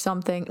noodles or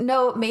something.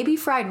 No, maybe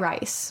fried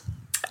rice.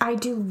 I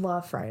do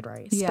love fried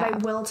rice. Yeah. But I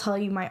will tell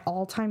you my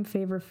all-time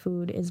favorite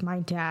food is my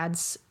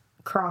dad's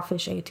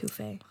crawfish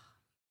étouffée.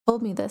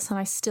 Told me this, and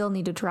I still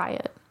need to try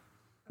it.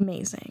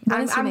 Amazing.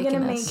 When is he I'm making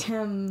gonna this? make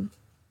him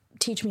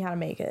teach me how to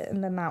make it,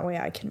 and then that way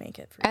I can make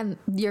it for And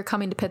you're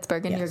coming to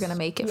Pittsburgh, and you're gonna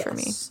make it for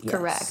me. Yes,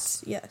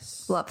 Correct.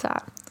 Yes. Love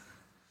that.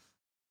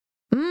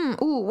 Ooh,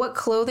 what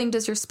clothing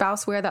does your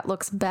spouse wear that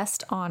looks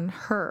best on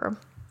her?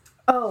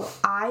 Oh,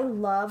 I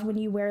love when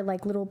you wear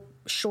like little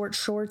short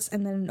shorts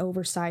and then an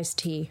oversized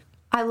tee.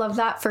 I love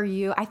that for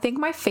you. I think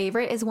my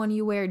favorite is when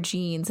you wear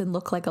jeans and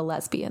look like a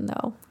lesbian,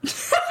 though.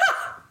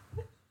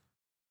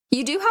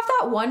 You do have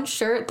that one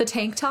shirt, the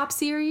tank top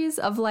series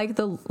of like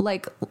the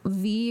like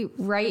V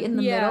right in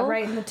the middle.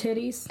 right in the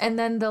titties. And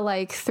then the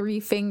like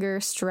 3-finger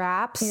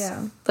straps.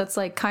 Yeah. That's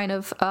like kind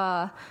of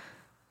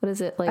what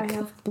is it like? I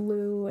have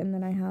blue and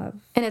then I have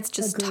And it's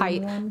just green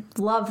tight. one.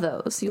 Love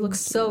those. You look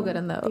so good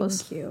in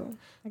those. Thank you.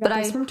 I got But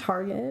this from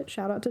Target.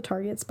 Shout out to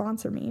Target,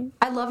 sponsor me.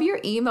 I love your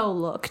emo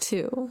look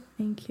too.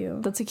 Thank you.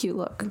 That's a cute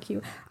look. Thank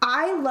you.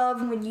 I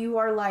love when you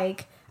are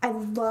like, I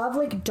love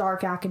like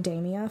dark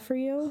academia for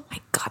you. My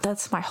God,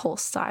 that's my whole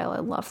style. I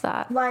love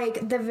that.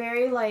 Like the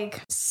very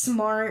like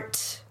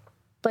smart,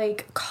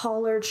 like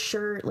collared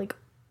shirt, like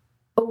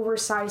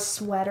oversized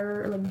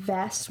sweater, like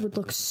vest would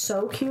look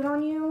so cute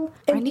on you.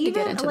 And I need to even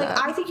get into like that.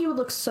 I think you would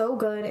look so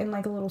good in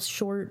like a little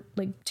short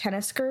like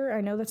tennis skirt.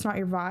 I know that's not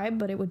your vibe,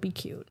 but it would be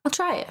cute. I'll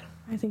try it.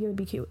 I think it would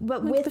be cute.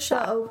 But Give with it a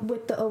shot.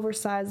 with the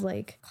oversized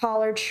like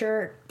collared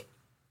shirt,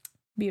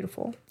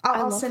 beautiful.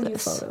 I'll love send you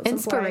this. photos.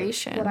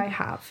 Inspiration. Of what I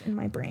have in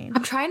my brain.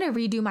 I'm trying to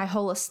redo my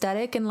whole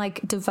aesthetic and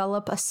like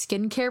develop a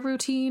skincare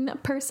routine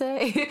per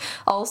se.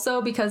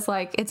 Also because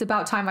like it's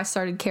about time I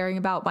started caring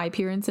about my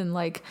appearance and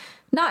like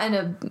not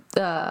in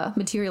a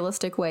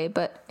materialistic way,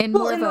 but in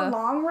Well, more in of the a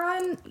long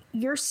run,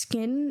 your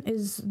skin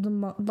is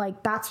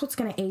like that's what's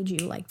gonna age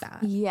you like that.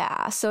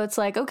 yeah. So it's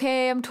like,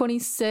 okay, I'm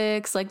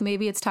 26. Like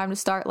maybe it's time to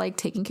start like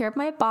taking care of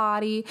my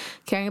body,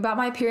 caring about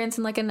my appearance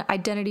in like an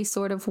identity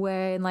sort of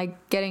way, and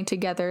like getting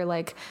together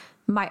like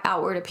my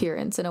outward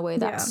appearance in a way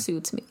that Yeah.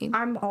 suits me.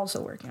 I'm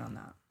also working on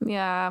that.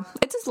 Yeah,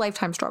 it's a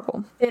lifetime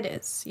struggle. It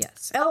is,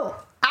 yes.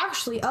 Oh,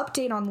 actually,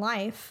 update on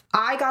life.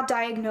 I got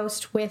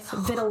diagnosed with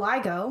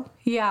vitiligo.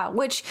 Yeah,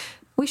 which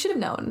we should have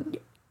known.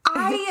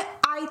 I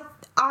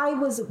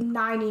was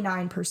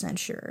 99%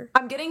 sure.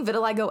 I'm getting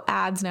vitiligo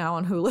ads now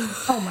on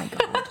Hulu. Oh my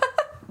god.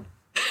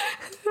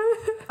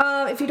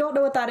 If you don't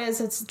know what that is,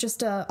 it's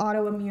just a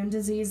autoimmune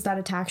disease that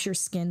attacks your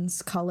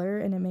skin's color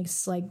and it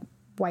makes like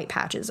white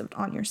patches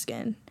on your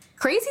skin.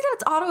 Crazy that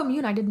it's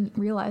autoimmune. I didn't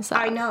realize that.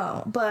 I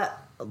know, but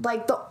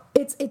like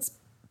it's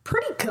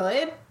pretty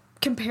good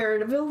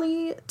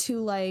comparatively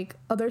to like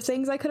other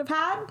things I could have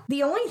had.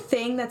 The only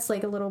thing that's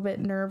like a little bit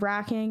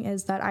nerve-wracking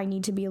is that I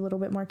need to be a little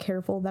bit more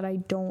careful that I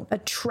don't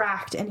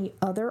attract any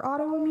other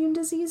autoimmune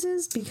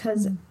diseases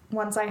because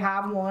once I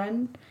have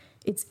one,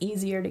 it's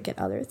easier to get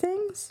other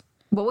things.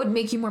 What would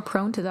make you more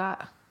prone to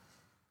that?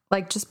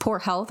 Like just poor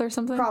health or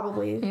something?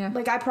 Probably. Yeah.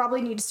 Like I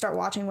probably need to start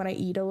watching what I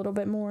eat a little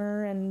bit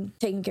more and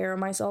taking care of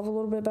myself a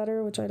little bit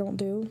better, which I don't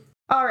do.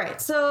 All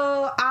right,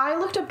 so I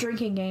looked up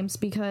drinking games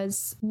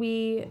because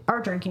we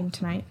are drinking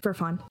tonight for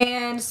fun.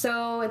 And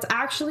so it's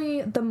actually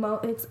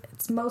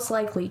it's most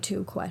likely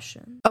to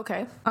question.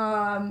 Okay.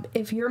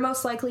 If you're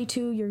most likely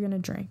to, you're going to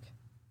drink.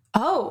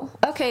 Oh,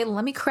 okay.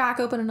 Let me crack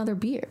open another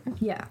beer.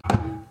 Yeah.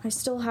 I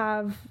still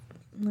have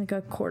like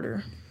a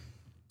quarter.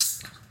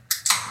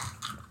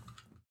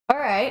 All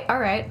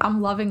right.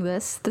 I'm loving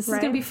this. This is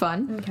Right? going to be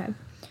fun. Okay.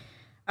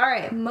 All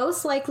right,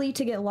 most likely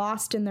to get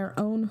lost in their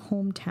own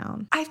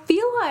hometown. I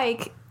feel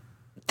like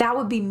that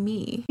would be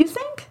me. You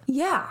think?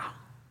 Yeah.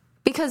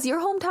 Because your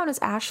hometown is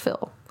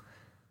Asheville.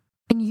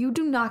 And you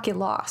do not get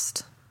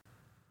lost.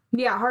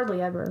 Yeah,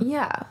 hardly ever.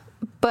 Yeah.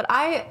 But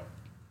I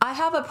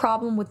have a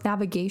problem with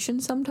navigation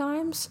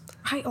sometimes.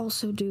 I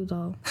also do,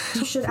 though.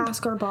 You should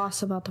ask our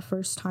boss about the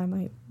first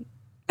time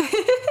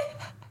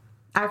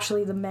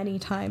Actually, the many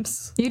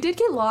times. You did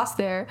get lost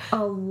there.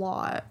 A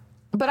lot.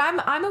 But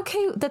I'm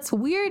okay. That's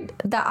weird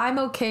that I'm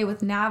okay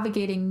with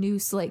navigating new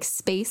like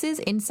spaces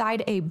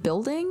inside a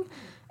building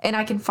and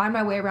I can find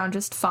my way around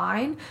just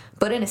fine.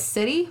 But in a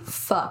city,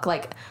 fuck,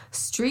 like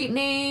street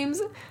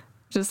names,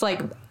 just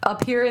like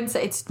appearance,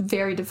 it's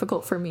very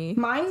difficult for me.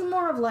 Mine's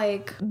more of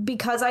like,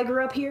 because I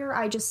grew up here,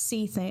 I just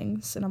see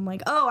things and I'm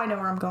like, oh, I know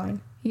where I'm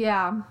going.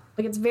 Yeah.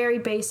 Like it's very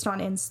based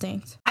on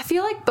instinct. I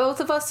feel like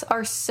both of us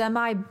are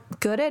semi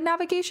good at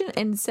navigation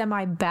and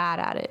semi bad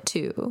at it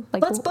too.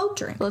 Like Let's both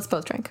drink. Let's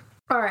both drink.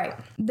 All right,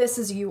 this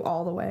is you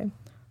all the way.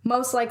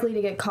 Most likely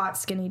to get caught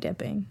skinny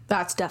dipping.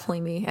 That's definitely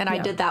me. And I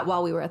Yeah. did that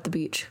while we were at the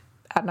beach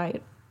at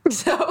night.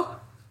 So.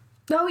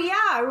 Oh, yeah,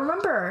 I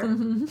remember.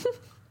 Mm-hmm.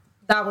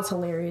 That was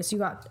hilarious. You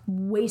got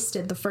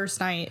wasted the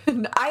first night.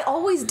 I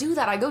always do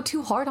that. I go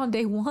too hard on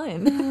day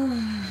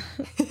one.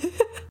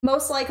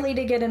 Most likely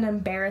to get an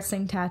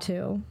embarrassing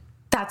tattoo.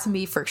 That's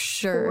me for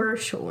sure. For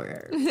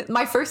sure.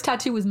 My first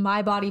tattoo was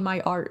My Body,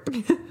 My Art.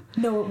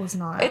 No, it was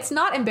not. It's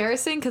not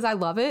embarrassing because I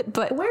love it,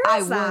 but Where I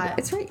is that? would.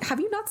 It's right. Have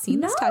you not seen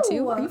this No.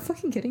 tattoo? Are you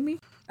fucking kidding me?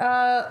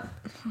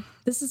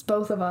 This is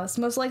both of us.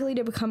 Most likely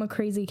to become a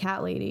crazy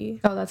cat lady.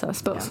 Oh, that's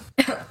us both.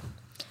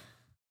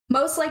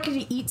 Most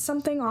likely to eat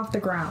something off the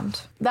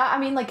ground. That, I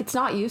mean, like, it's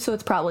not you, so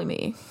it's probably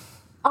me.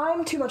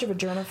 I'm too much of a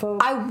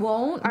germaphobe. I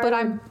won't, but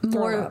I'm would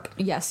throw more. up.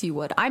 Yes, you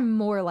would. I'm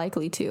more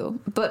likely to.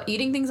 But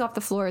eating things off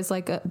the floor is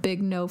like a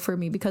big no for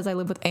me because I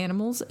live with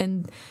animals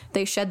and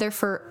they shed their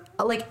fur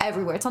like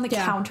everywhere. It's on the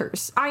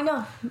counters. I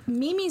know.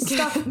 Mimi's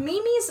stuff.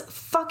 Mimi's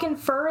fucking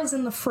fur is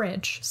in the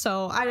fridge.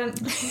 So I don't.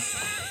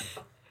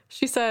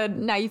 She said,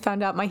 "Now you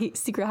found out my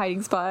secret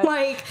hiding spot."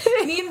 Like,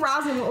 me and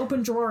Roslyn will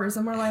open drawers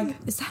and we're like,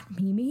 is that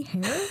Mimi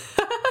hair?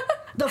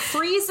 The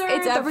freezer,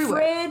 It's the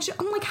everywhere. fridge.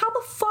 I'm like, how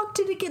the fuck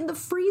did it get in the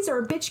freezer?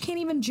 A bitch can't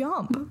even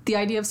jump. The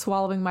idea of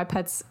swallowing my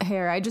pet's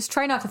hair, I just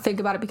try not to think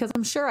about it because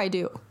I'm sure I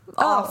do.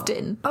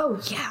 Often.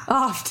 Oh, yeah.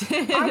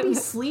 Often. I'd be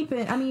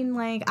sleeping. I mean,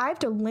 like, I have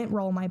to lint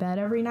roll my bed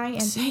every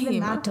night, and even Same.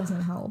 that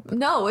doesn't help.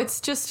 No,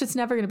 it's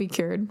never going to be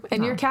cured.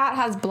 And your cat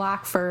has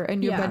black fur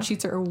and your Yeah. bed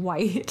sheets are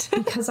white.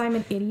 Because I'm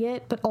an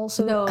idiot, but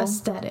also No.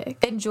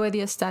 aesthetic. Enjoy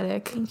the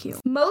aesthetic. Thank you.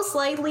 Most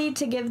likely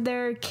to give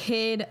their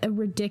kid a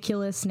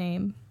ridiculous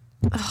name.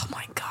 Oh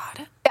my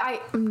God. I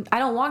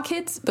don't want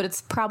kids, but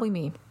it's probably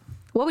me.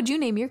 What would you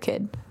name your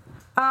kid?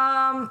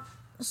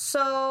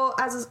 So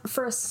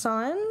for a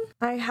son,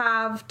 I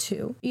have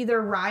two, either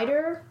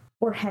Ryder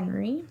or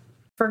Henry.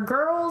 For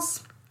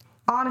girls,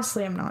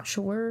 honestly, I'm not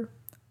sure,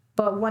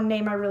 but one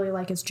name I really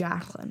like is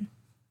Jacqueline.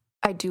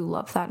 I do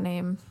love that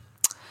name.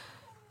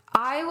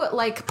 I would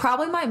like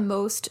probably my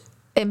most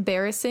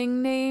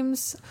embarrassing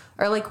names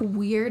are like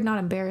weird, not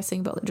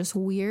embarrassing, but just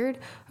weird,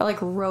 are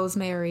like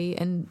Rosemary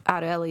and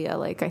Aurelia.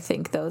 Like I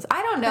think those.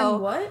 I don't know.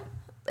 And what?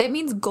 It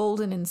means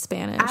golden in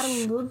Spanish.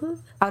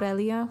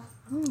 Aurelia.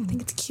 I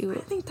think it's cute.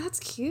 I think that's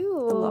cute.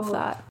 I love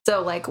that.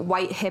 So like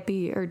white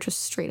hippie or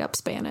just straight up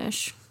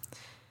Spanish.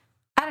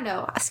 I don't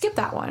know. Skip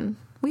that one.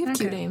 We have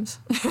cute Okay. names.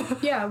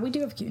 Yeah, we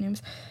do have cute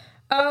names.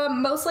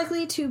 Most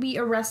likely to be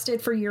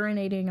arrested for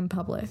urinating in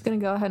public. Gonna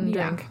go ahead and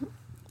Yeah. drink.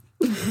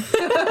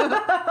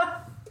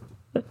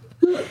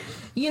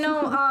 You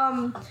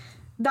know,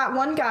 that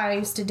one guy I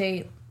used to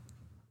date.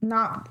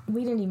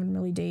 We didn't even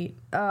really date.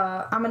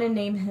 I'm gonna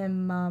name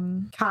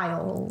him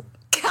Kyle.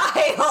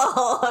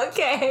 Kyle.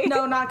 Okay.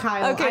 No, not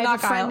Kyle. Okay, I have not a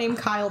friend Kyle. named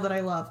Kyle that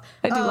I love.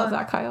 I do love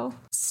that, Kyle.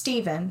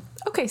 Steven.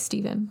 Okay,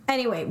 Steven.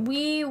 Anyway,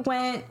 we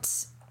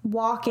went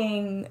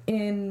walking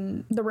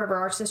in the River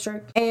Arts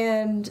District,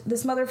 and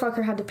this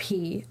motherfucker had to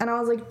pee. And I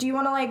was like, do you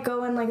want to like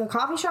go in like a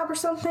coffee shop or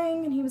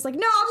something? And he was like,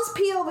 no, I'll just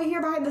pee over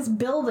here behind this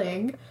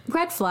building.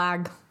 Red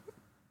flag.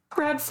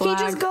 Red flag.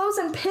 He just goes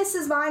and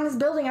pisses behind this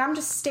building, and I'm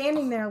just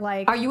standing there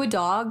like, Are you a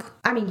dog?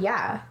 I mean,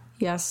 yeah.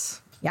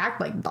 Yes. You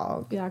act like a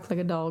dog. You act like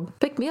a dog.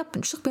 Pick me up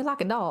and shook me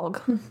like a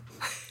dog.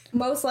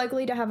 Most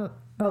likely to have a...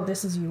 Oh,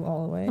 this is you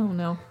all the way. Oh,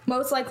 no.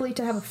 Most likely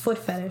to have a foot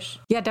fetish.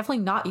 Yeah,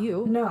 definitely not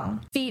you. No.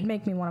 Feet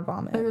make me want to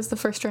vomit. There's the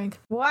first drink.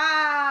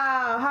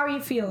 Wow. How are you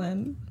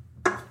feeling?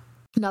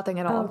 Nothing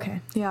at all.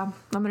 Okay. Yeah, I'm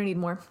gonna need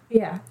more.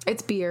 Yeah.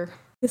 It's beer.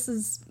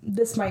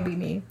 This might be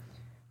me.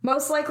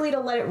 Most likely to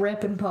let it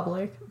rip in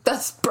public.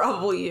 That's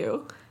probably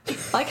you.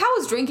 Like, how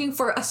was drinking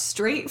for a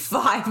straight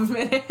 5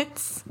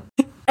 minutes?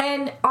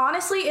 And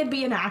honestly, it'd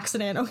be an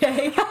accident,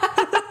 okay?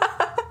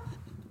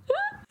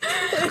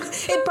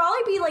 It'd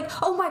probably be like,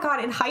 oh my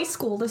god, in high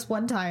school this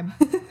one time.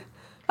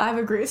 I have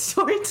a great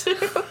story, too.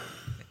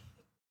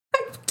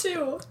 I have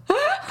two.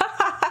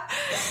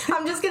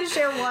 I'm just gonna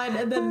share one,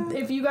 and then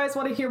if you guys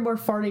want to hear more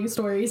farting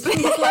stories,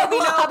 please let me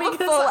know, because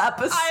full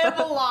episode. I have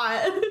a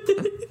lot.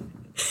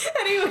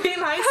 Anyway, in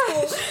high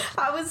school,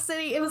 I was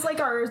sitting, it was like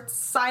our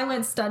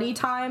silent study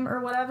time or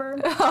whatever.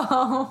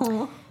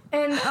 Oh.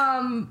 And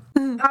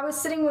I was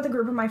sitting with a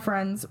group of my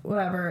friends,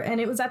 whatever,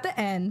 and it was at the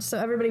end, so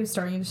everybody was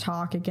starting to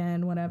talk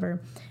again,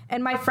 whatever.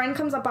 And my friend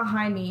comes up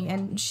behind me,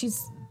 and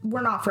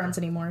we're not friends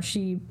anymore.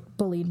 She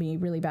bullied me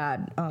really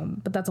bad,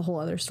 but that's a whole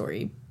other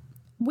story.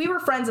 We were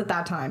friends at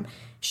that time.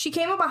 She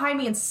came up behind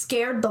me and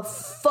scared the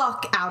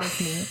fuck out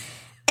of me.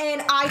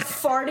 And I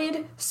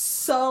farted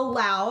so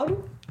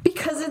loud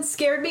because it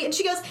scared me. And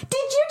she goes, "Did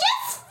you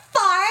just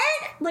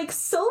fart?" Like,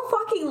 so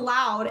fucking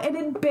loud, and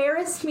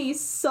embarrassed me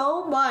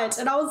so much.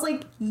 And I was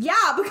like,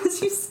 yeah,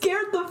 because you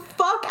scared the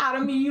fuck out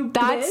of me, you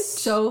That's bitch.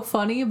 so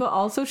funny, but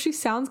also she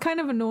sounds kind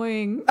of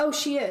annoying. Oh,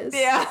 she is.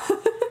 Yeah.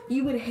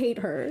 You would hate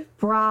her.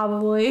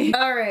 Probably.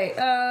 All right.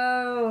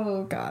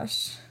 Oh,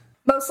 gosh.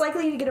 Most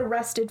likely to get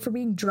arrested for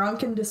being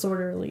drunk and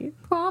disorderly.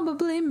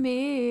 Probably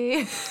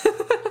me.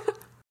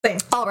 Same.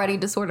 Already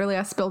disorderly.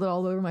 I spilled it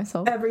all over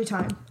myself. Every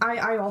time.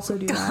 I also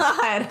do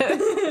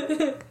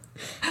that.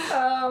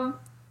 God.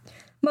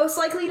 Most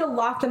likely to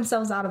lock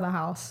themselves out of the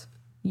house.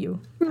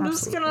 You. I'm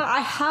just gonna.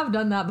 I have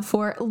done that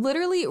before.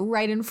 Literally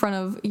right in front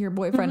of your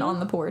boyfriend on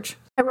the porch.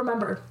 I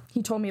remember.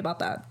 He told me about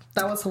that.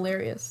 That was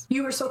hilarious.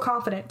 You were so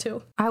confident,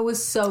 too. I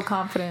was so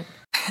confident.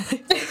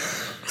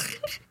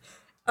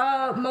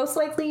 Most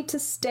likely to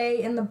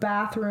stay in the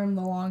bathroom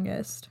the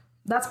longest.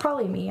 That's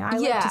probably me. I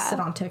like Yeah. to sit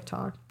on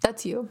TikTok.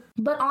 That's you.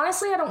 But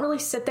honestly, I don't really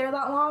sit there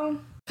that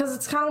long. Because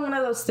it's kind of one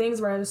of those things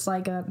where I just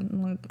like,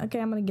 okay,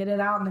 I'm going to get it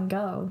out and then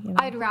go. You know?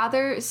 I'd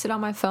rather sit on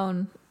my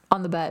phone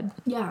on the bed.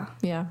 Yeah.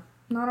 Yeah.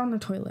 Not on the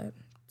toilet.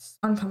 It's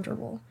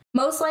uncomfortable.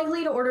 Most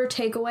likely to order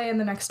takeaway in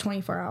the next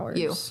 24 hours.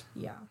 You.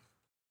 Yeah.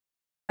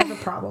 I have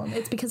a problem.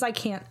 It's because I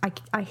can't.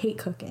 I hate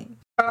cooking.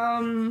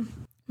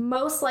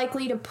 Most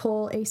likely to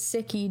pull a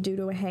sickie due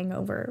to a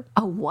hangover.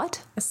 A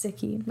what? A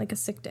sickie, like a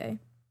sick day.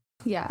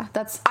 Yeah,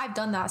 I've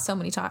done that so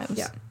many times.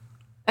 Yeah.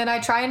 And I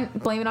try and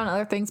blame it on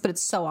other things, but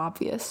it's so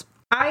obvious.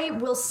 I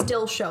will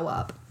still show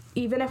up,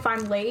 even if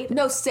I'm late.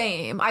 No,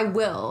 same. I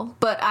will.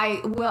 But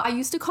I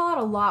used to call out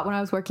a lot when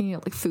I was working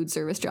at like food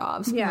service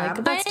jobs. Yeah, Like,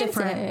 but that's "I'm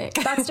different.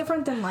 sick." That's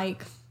different than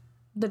like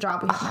the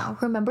job we have now.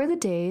 Remember the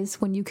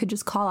days when you could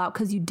just call out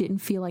because you didn't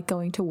feel like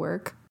going to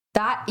work?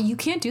 That you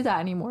can't do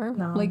that anymore.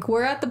 No. Like,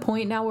 we're at the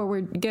point now where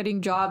we're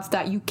getting jobs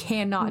that you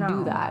cannot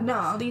do that.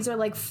 No, these are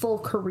like full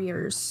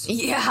careers.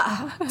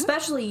 Yeah.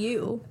 Especially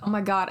you. Oh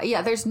my God.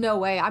 Yeah, there's no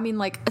way. I mean,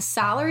 like, a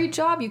salary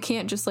job, you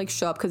can't just like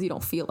show up because you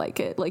don't feel like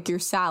it. Like, you're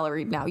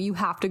salaried now. You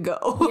have to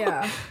go.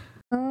 Yeah.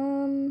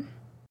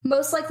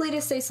 Most likely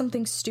to say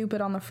something stupid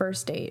on the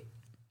first date.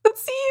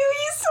 That's you.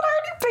 You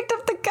already picked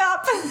up the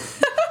cup.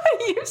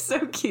 You're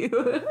so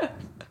cute.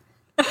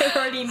 I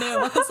already knew.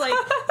 I was like,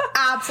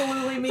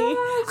 absolutely me.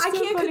 I so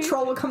can't funny.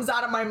 control what comes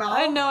out of my mouth.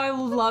 I know. I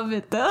love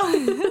it though.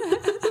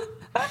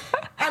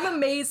 I'm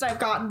amazed I've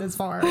gotten this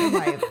far in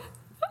life.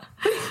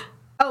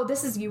 Oh,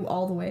 this is you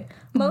all the way.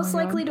 Most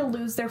likely to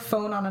lose their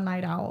phone on a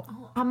night out.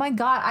 Oh my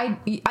God.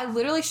 I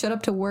literally showed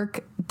up to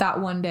work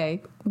that one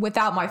day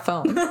without my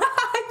phone.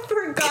 I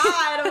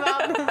forgot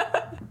about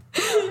that.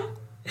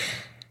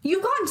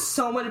 You've gotten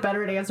so much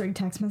better at answering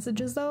text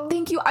messages, though.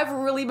 Thank you. I've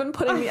really been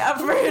putting the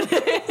effort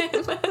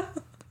in.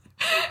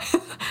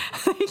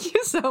 Thank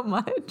you so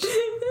much.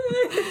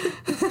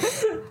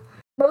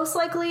 Most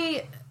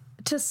likely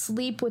to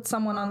sleep with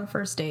someone on the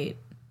first date.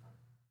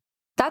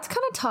 That's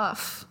kind of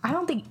tough. I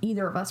don't think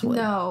either of us would.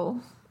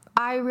 No.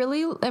 I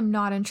really am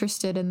not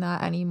interested in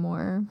that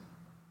anymore.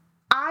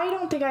 I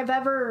don't think I've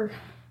ever...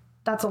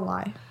 That's a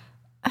lie.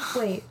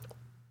 Wait.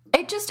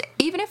 It just,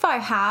 even if I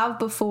have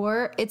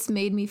before, it's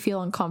made me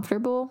feel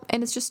uncomfortable,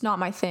 and it's just not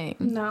my thing.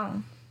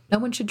 No. No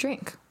one should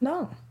drink.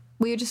 No.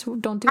 We just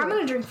don't do it. I'm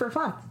going to drink for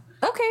fun.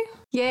 Okay.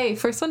 Yay,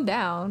 first one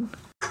down.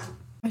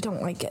 I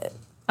don't like it.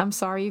 I'm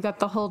sorry, you got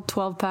the whole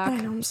 12 I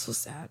pack. know, I'm so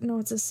sad. No,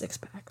 it's a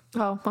 6-pack.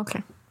 Oh,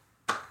 okay.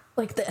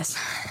 Like this.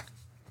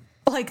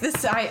 Like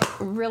this, I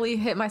really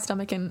hit my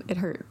stomach and it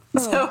hurt.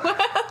 So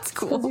that's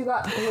cool. You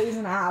got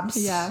blazing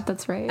abs. Yeah,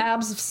 that's right.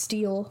 Abs of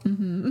steel.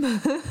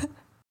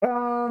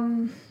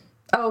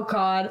 Oh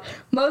God.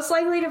 Most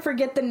likely to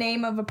forget the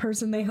name of a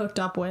person they hooked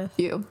up with.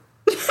 You.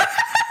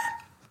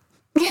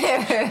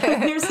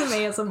 Here's some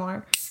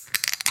ASMR.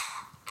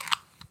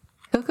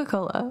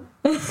 Coca-Cola.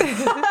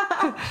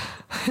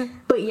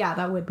 But yeah,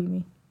 that would be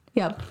me.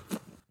 Yep.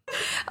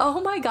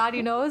 Oh my God,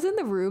 I was in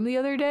the room the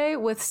other day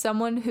with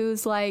someone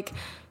who's like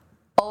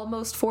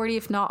almost 40,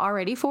 if not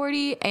already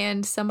 40,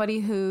 and somebody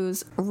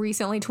who's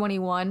recently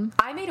 21.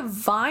 I made a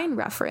Vine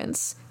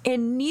reference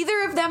and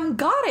neither of them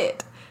got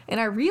it. And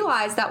I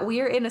realized that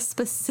we are in a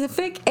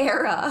specific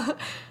era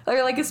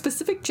or like a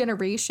specific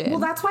generation.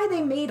 Well, that's why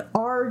they made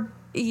our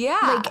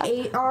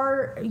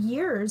our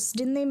years.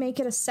 Didn't they make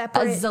it a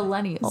separate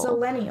zillennial?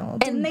 Zillennial.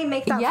 Didn't they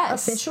make that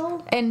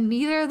official? And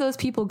neither of those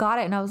people got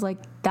it. And I was like,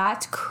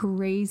 that's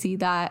crazy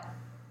that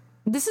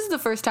this is the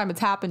first time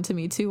it's happened to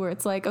me too, where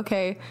it's like,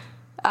 okay,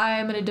 I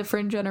am in a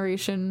different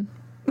generation.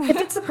 If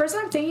it's the person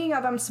I'm thinking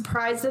of, I'm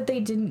surprised that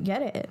they didn't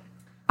get it.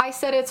 I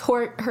said it's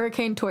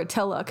Hurricane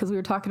Tortilla because we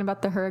were talking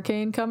about the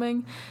hurricane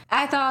coming.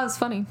 I thought it was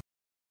funny.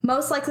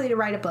 Most likely to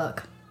write a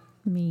book.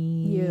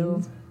 Me.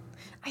 You.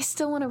 I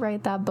still want to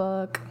write that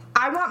book.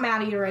 I want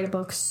Maddie to write a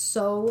book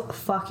so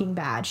fucking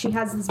bad. She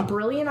has this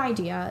brilliant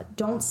idea.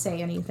 Don't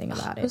say anything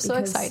about it. I'm so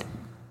excited.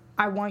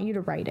 I want you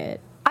to write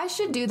it. I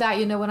should do that,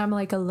 when I'm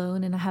like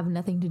alone and I have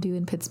nothing to do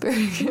in Pittsburgh.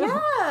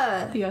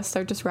 Yeah. Yeah,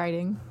 start just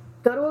writing.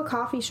 Go to a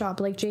coffee shop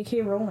like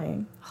J.K.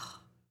 Rowling.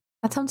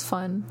 That sounds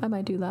fun. I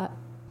might do that.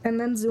 And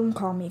then Zoom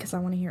call me because I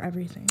want to hear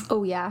everything.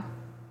 Oh, yeah.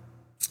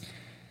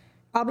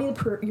 I'll be your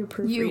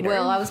proofreader. You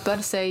will. I was about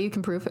to say you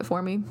can proof it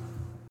for me.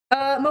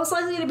 Most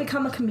likely to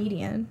become a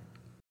comedian.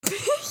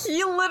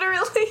 You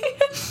literally.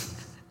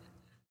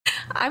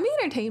 I'm the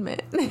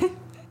entertainment.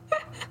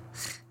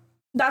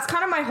 That's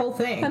kind of my whole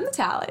thing. I'm the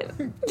talent.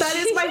 That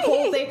is my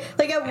whole thing.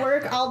 Like at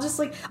work, I'll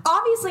just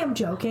obviously I'm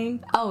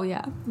joking Oh,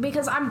 yeah.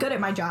 because I'm good at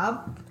my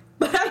job.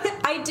 But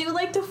I do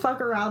like to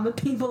fuck around with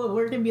people at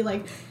work and be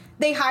like,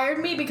 they hired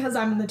me because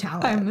I'm the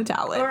talent. I'm the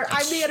talent. Or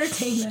I'm the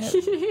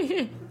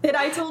entertainment. And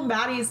I told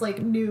Maddie's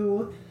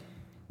knew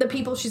the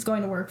people she's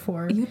going to work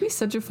for. You'd be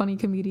such a funny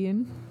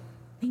comedian.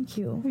 Thank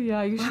you.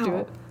 Yeah, you should do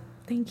it.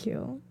 Thank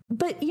you.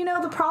 But,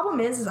 the problem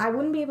is I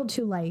wouldn't be able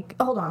to,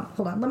 hold on.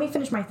 Let me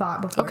finish my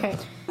thought before. Okay.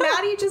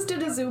 Maddie just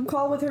did a Zoom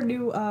call with her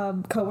new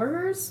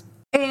coworkers,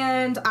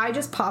 and I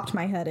just popped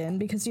my head in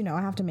because,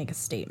 I have to make a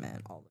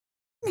statement all the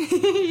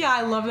Yeah,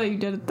 I love that you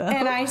did it, though.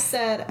 And I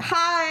said,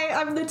 hi,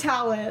 I'm the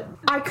talent.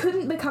 I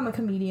couldn't become a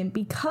comedian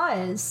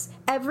because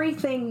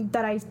everything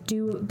that I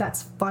do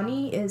that's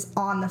funny is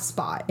on the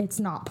spot. It's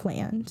not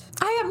planned.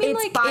 I mean,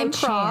 It's by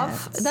improv.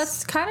 chance.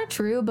 That's kind of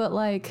true, but,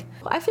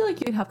 I feel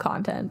like you'd have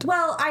content.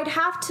 Well, I'd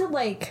have to,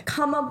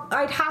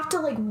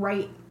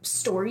 write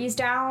stories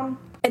down.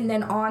 And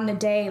then on the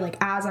day,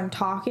 as I'm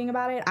talking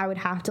about it, I would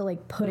have to,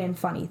 put in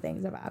funny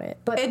things about it.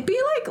 But It'd be,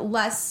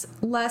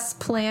 less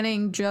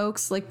planning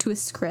jokes, to a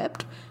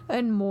script.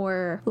 and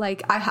more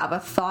like I have a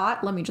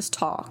thought, let me just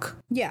talk.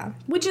 Yeah,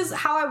 which is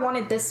how I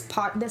wanted this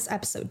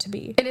episode to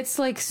be. And it's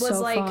like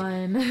so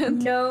fun.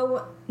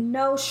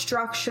 no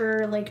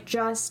structure, like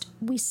just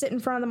we sit in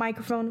front of the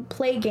microphone,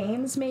 play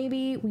games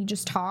maybe, we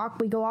just talk,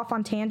 we go off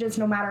on tangents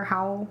no matter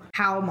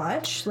how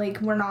much,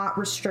 like we're not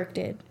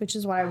restricted, which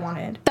is what I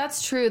wanted.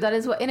 That's true. That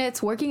is what, and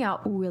it's working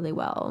out really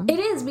well. It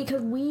is,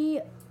 because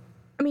we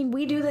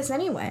do this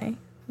anyway.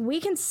 We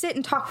can sit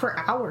and talk for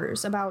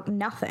hours about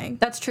nothing.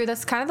 That's true.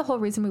 That's kind of the whole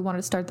reason we wanted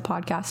to start the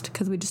podcast,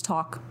 because we just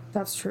talk.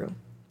 That's true.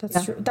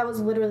 That's true. That was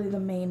literally the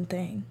main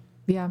thing.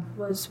 Yeah.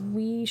 Was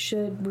we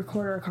should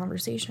record our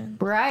conversation.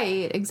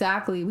 Right.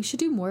 Exactly. We should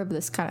do more of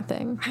this kind of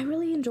thing. I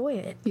really enjoy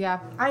it. Yeah.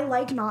 I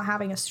like not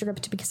having a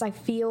script because I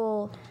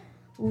feel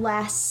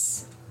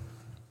less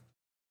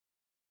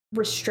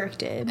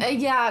restricted.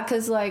 Yeah,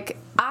 because like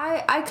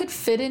I could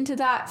fit into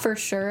that for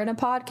sure in a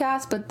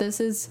podcast, but this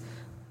is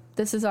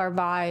our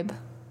vibe.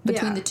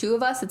 Between the two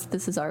of us,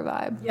 this is our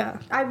vibe. Yeah.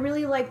 I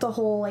really like the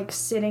whole like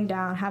sitting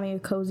down, having a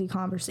cozy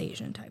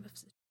conversation type of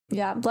situation.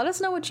 Yeah. Let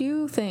us know what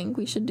you think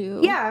we should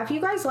do. Yeah, if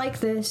you guys like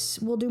this,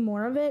 we'll do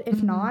more of it.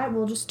 If not,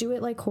 we'll just do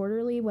it like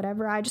quarterly,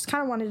 whatever. I just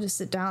kind of wanted to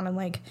sit down and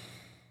like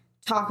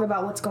talk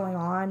about what's going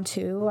on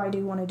too. I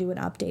do want to do an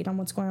update on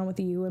what's going on with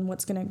you and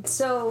what's gonna.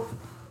 So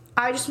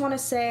I just want to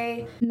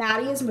say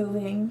Maddie is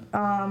moving,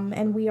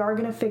 and we are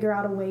gonna figure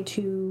out a way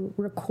to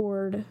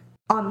record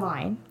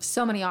online.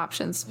 So many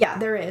options. Yeah,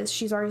 there is.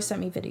 She's already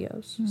sent me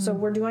videos. So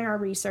we're doing our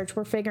research.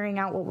 We're figuring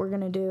out what we're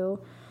gonna do.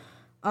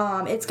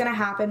 It's gonna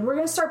happen. We're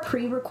gonna start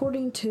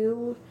pre-recording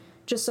too,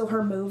 just so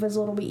her move is a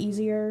little bit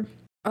easier.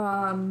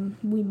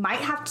 We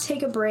might have to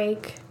take a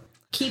break.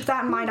 Keep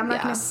that in mind. I'm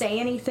not gonna say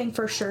anything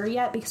for sure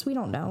yet because we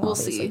don't know. We'll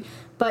obviously. see.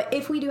 But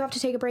if we do have to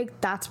take a break,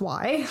 that's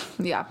why.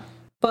 Yeah.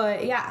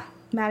 But yeah,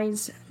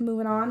 Maddie's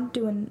moving on,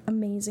 doing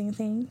amazing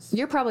things.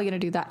 You're probably gonna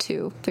do that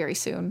too very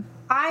soon.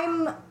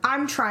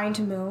 I'm trying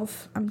to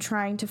move. I'm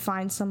trying to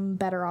find some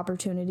better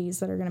opportunities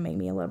that are gonna make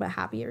me a little bit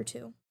happier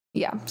too.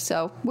 Yeah,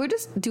 so we're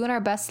just doing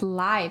our best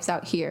lives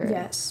out here.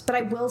 Yes, but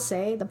I will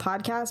say the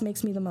podcast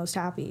makes me the most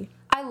happy.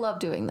 I love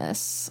doing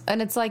this.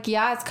 And it's like,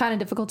 yeah, it's kind of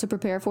difficult to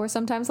prepare for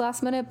sometimes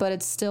last minute, but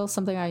it's still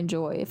something I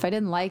enjoy. If I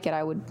didn't like it,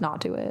 I would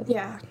not do it.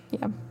 Yeah.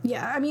 Yeah.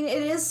 Yeah, I mean,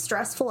 it is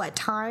stressful at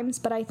times,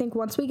 but I think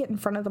once we get in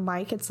front of the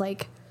mic, it's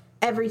like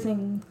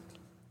everything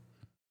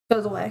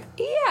goes away.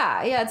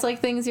 Yeah, it's like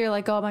things you're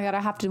like, oh my God, I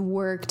have to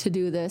work to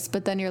do this.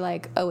 But then you're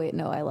like, oh wait,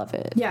 no, I love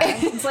it. Yeah,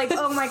 it's like,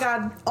 oh my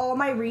God, all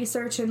my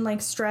research and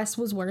like stress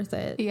was worth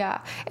it. Yeah,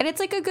 and it's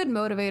like a good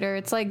motivator.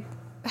 It's like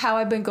how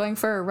I've been going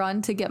for a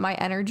run to get my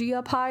energy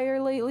up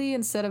higher lately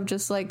instead of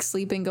just like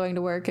sleeping, going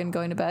to work, and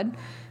going to bed.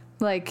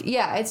 Like,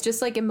 yeah, it's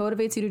just like it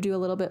motivates you to do a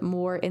little bit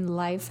more in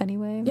life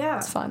anyway. Yeah.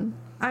 It's fun.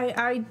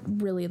 I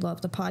really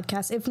love the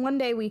podcast. If one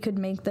day we could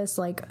make this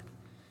like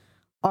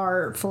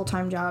our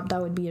full-time job,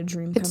 that would be a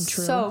dream come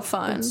true. So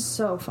fun. It's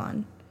so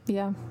fun.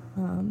 Yeah.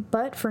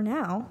 But for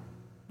now,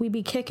 we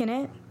be kicking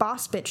it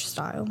boss bitch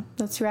style.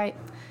 That's right.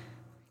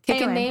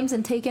 Kicking Anyway. names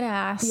and taking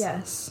ass.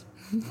 Yes.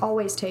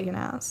 Always taking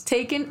ass.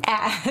 Taking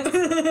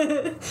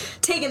ass.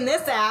 Taking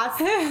this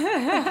ass.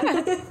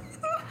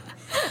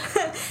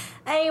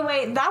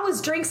 Anyway, that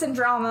was Drinks and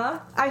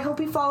Drama. I hope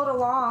you followed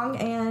along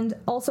and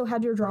also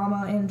had your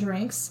drama and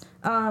drinks.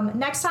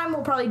 Next time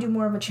we'll probably do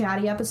more of a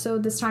chatty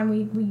episode. This time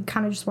we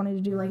kind of just wanted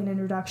to do like an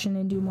introduction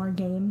and do more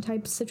game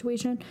type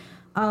situation.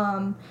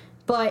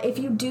 But if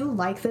you do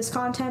like this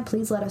content,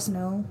 please let us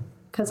know.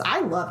 Because I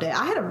loved it.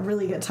 I had a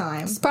really good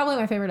time. It's probably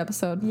my favorite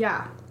episode.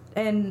 Yeah.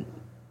 And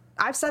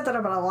I've said that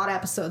about a lot of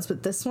episodes,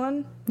 but this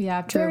one,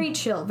 Yeah, true. very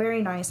chill,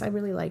 very nice. I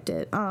really liked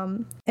it.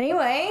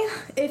 Anyway,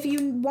 if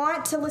you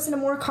want to listen to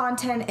more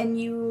content and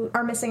you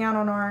are missing out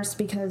on ours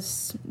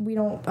because we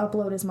don't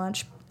upload as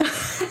much,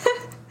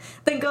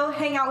 then go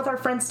hang out with our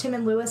friends Tim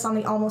and Lewis on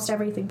the Almost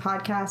Everything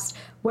podcast.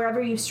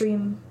 Wherever you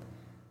stream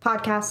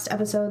podcast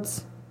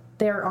episodes,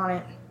 they're on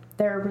it.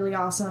 They're really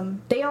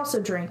awesome. They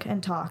also drink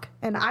and talk.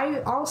 And I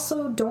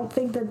also don't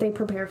think that they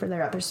prepare for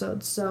their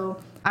episodes,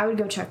 so I would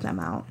go check them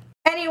out.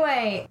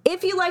 Anyway,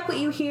 if you like what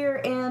you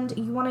hear and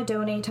you want to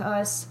donate to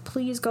us,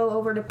 please go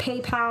over to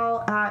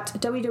PayPal at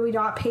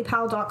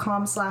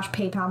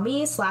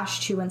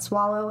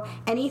www.paypal.com/paypalme/chew-and-swallow.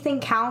 Anything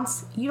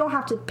counts. You don't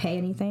have to pay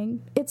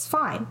anything. It's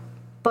fine.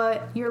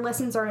 But your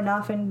listens are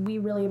enough, and we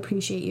really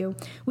appreciate you.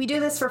 We do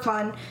this for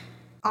fun.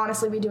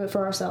 Honestly, we do it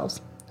for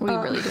ourselves. We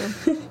really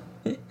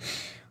do.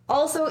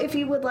 Also, if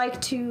you would like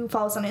to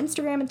follow us on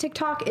Instagram and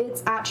TikTok,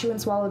 it's at Chew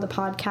and Swallow the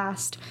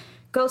podcast.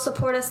 Go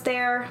support us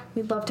there.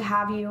 We'd love to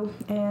have you,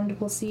 and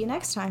we'll see you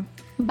next time.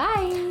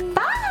 Bye.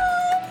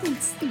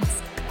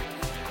 Bye!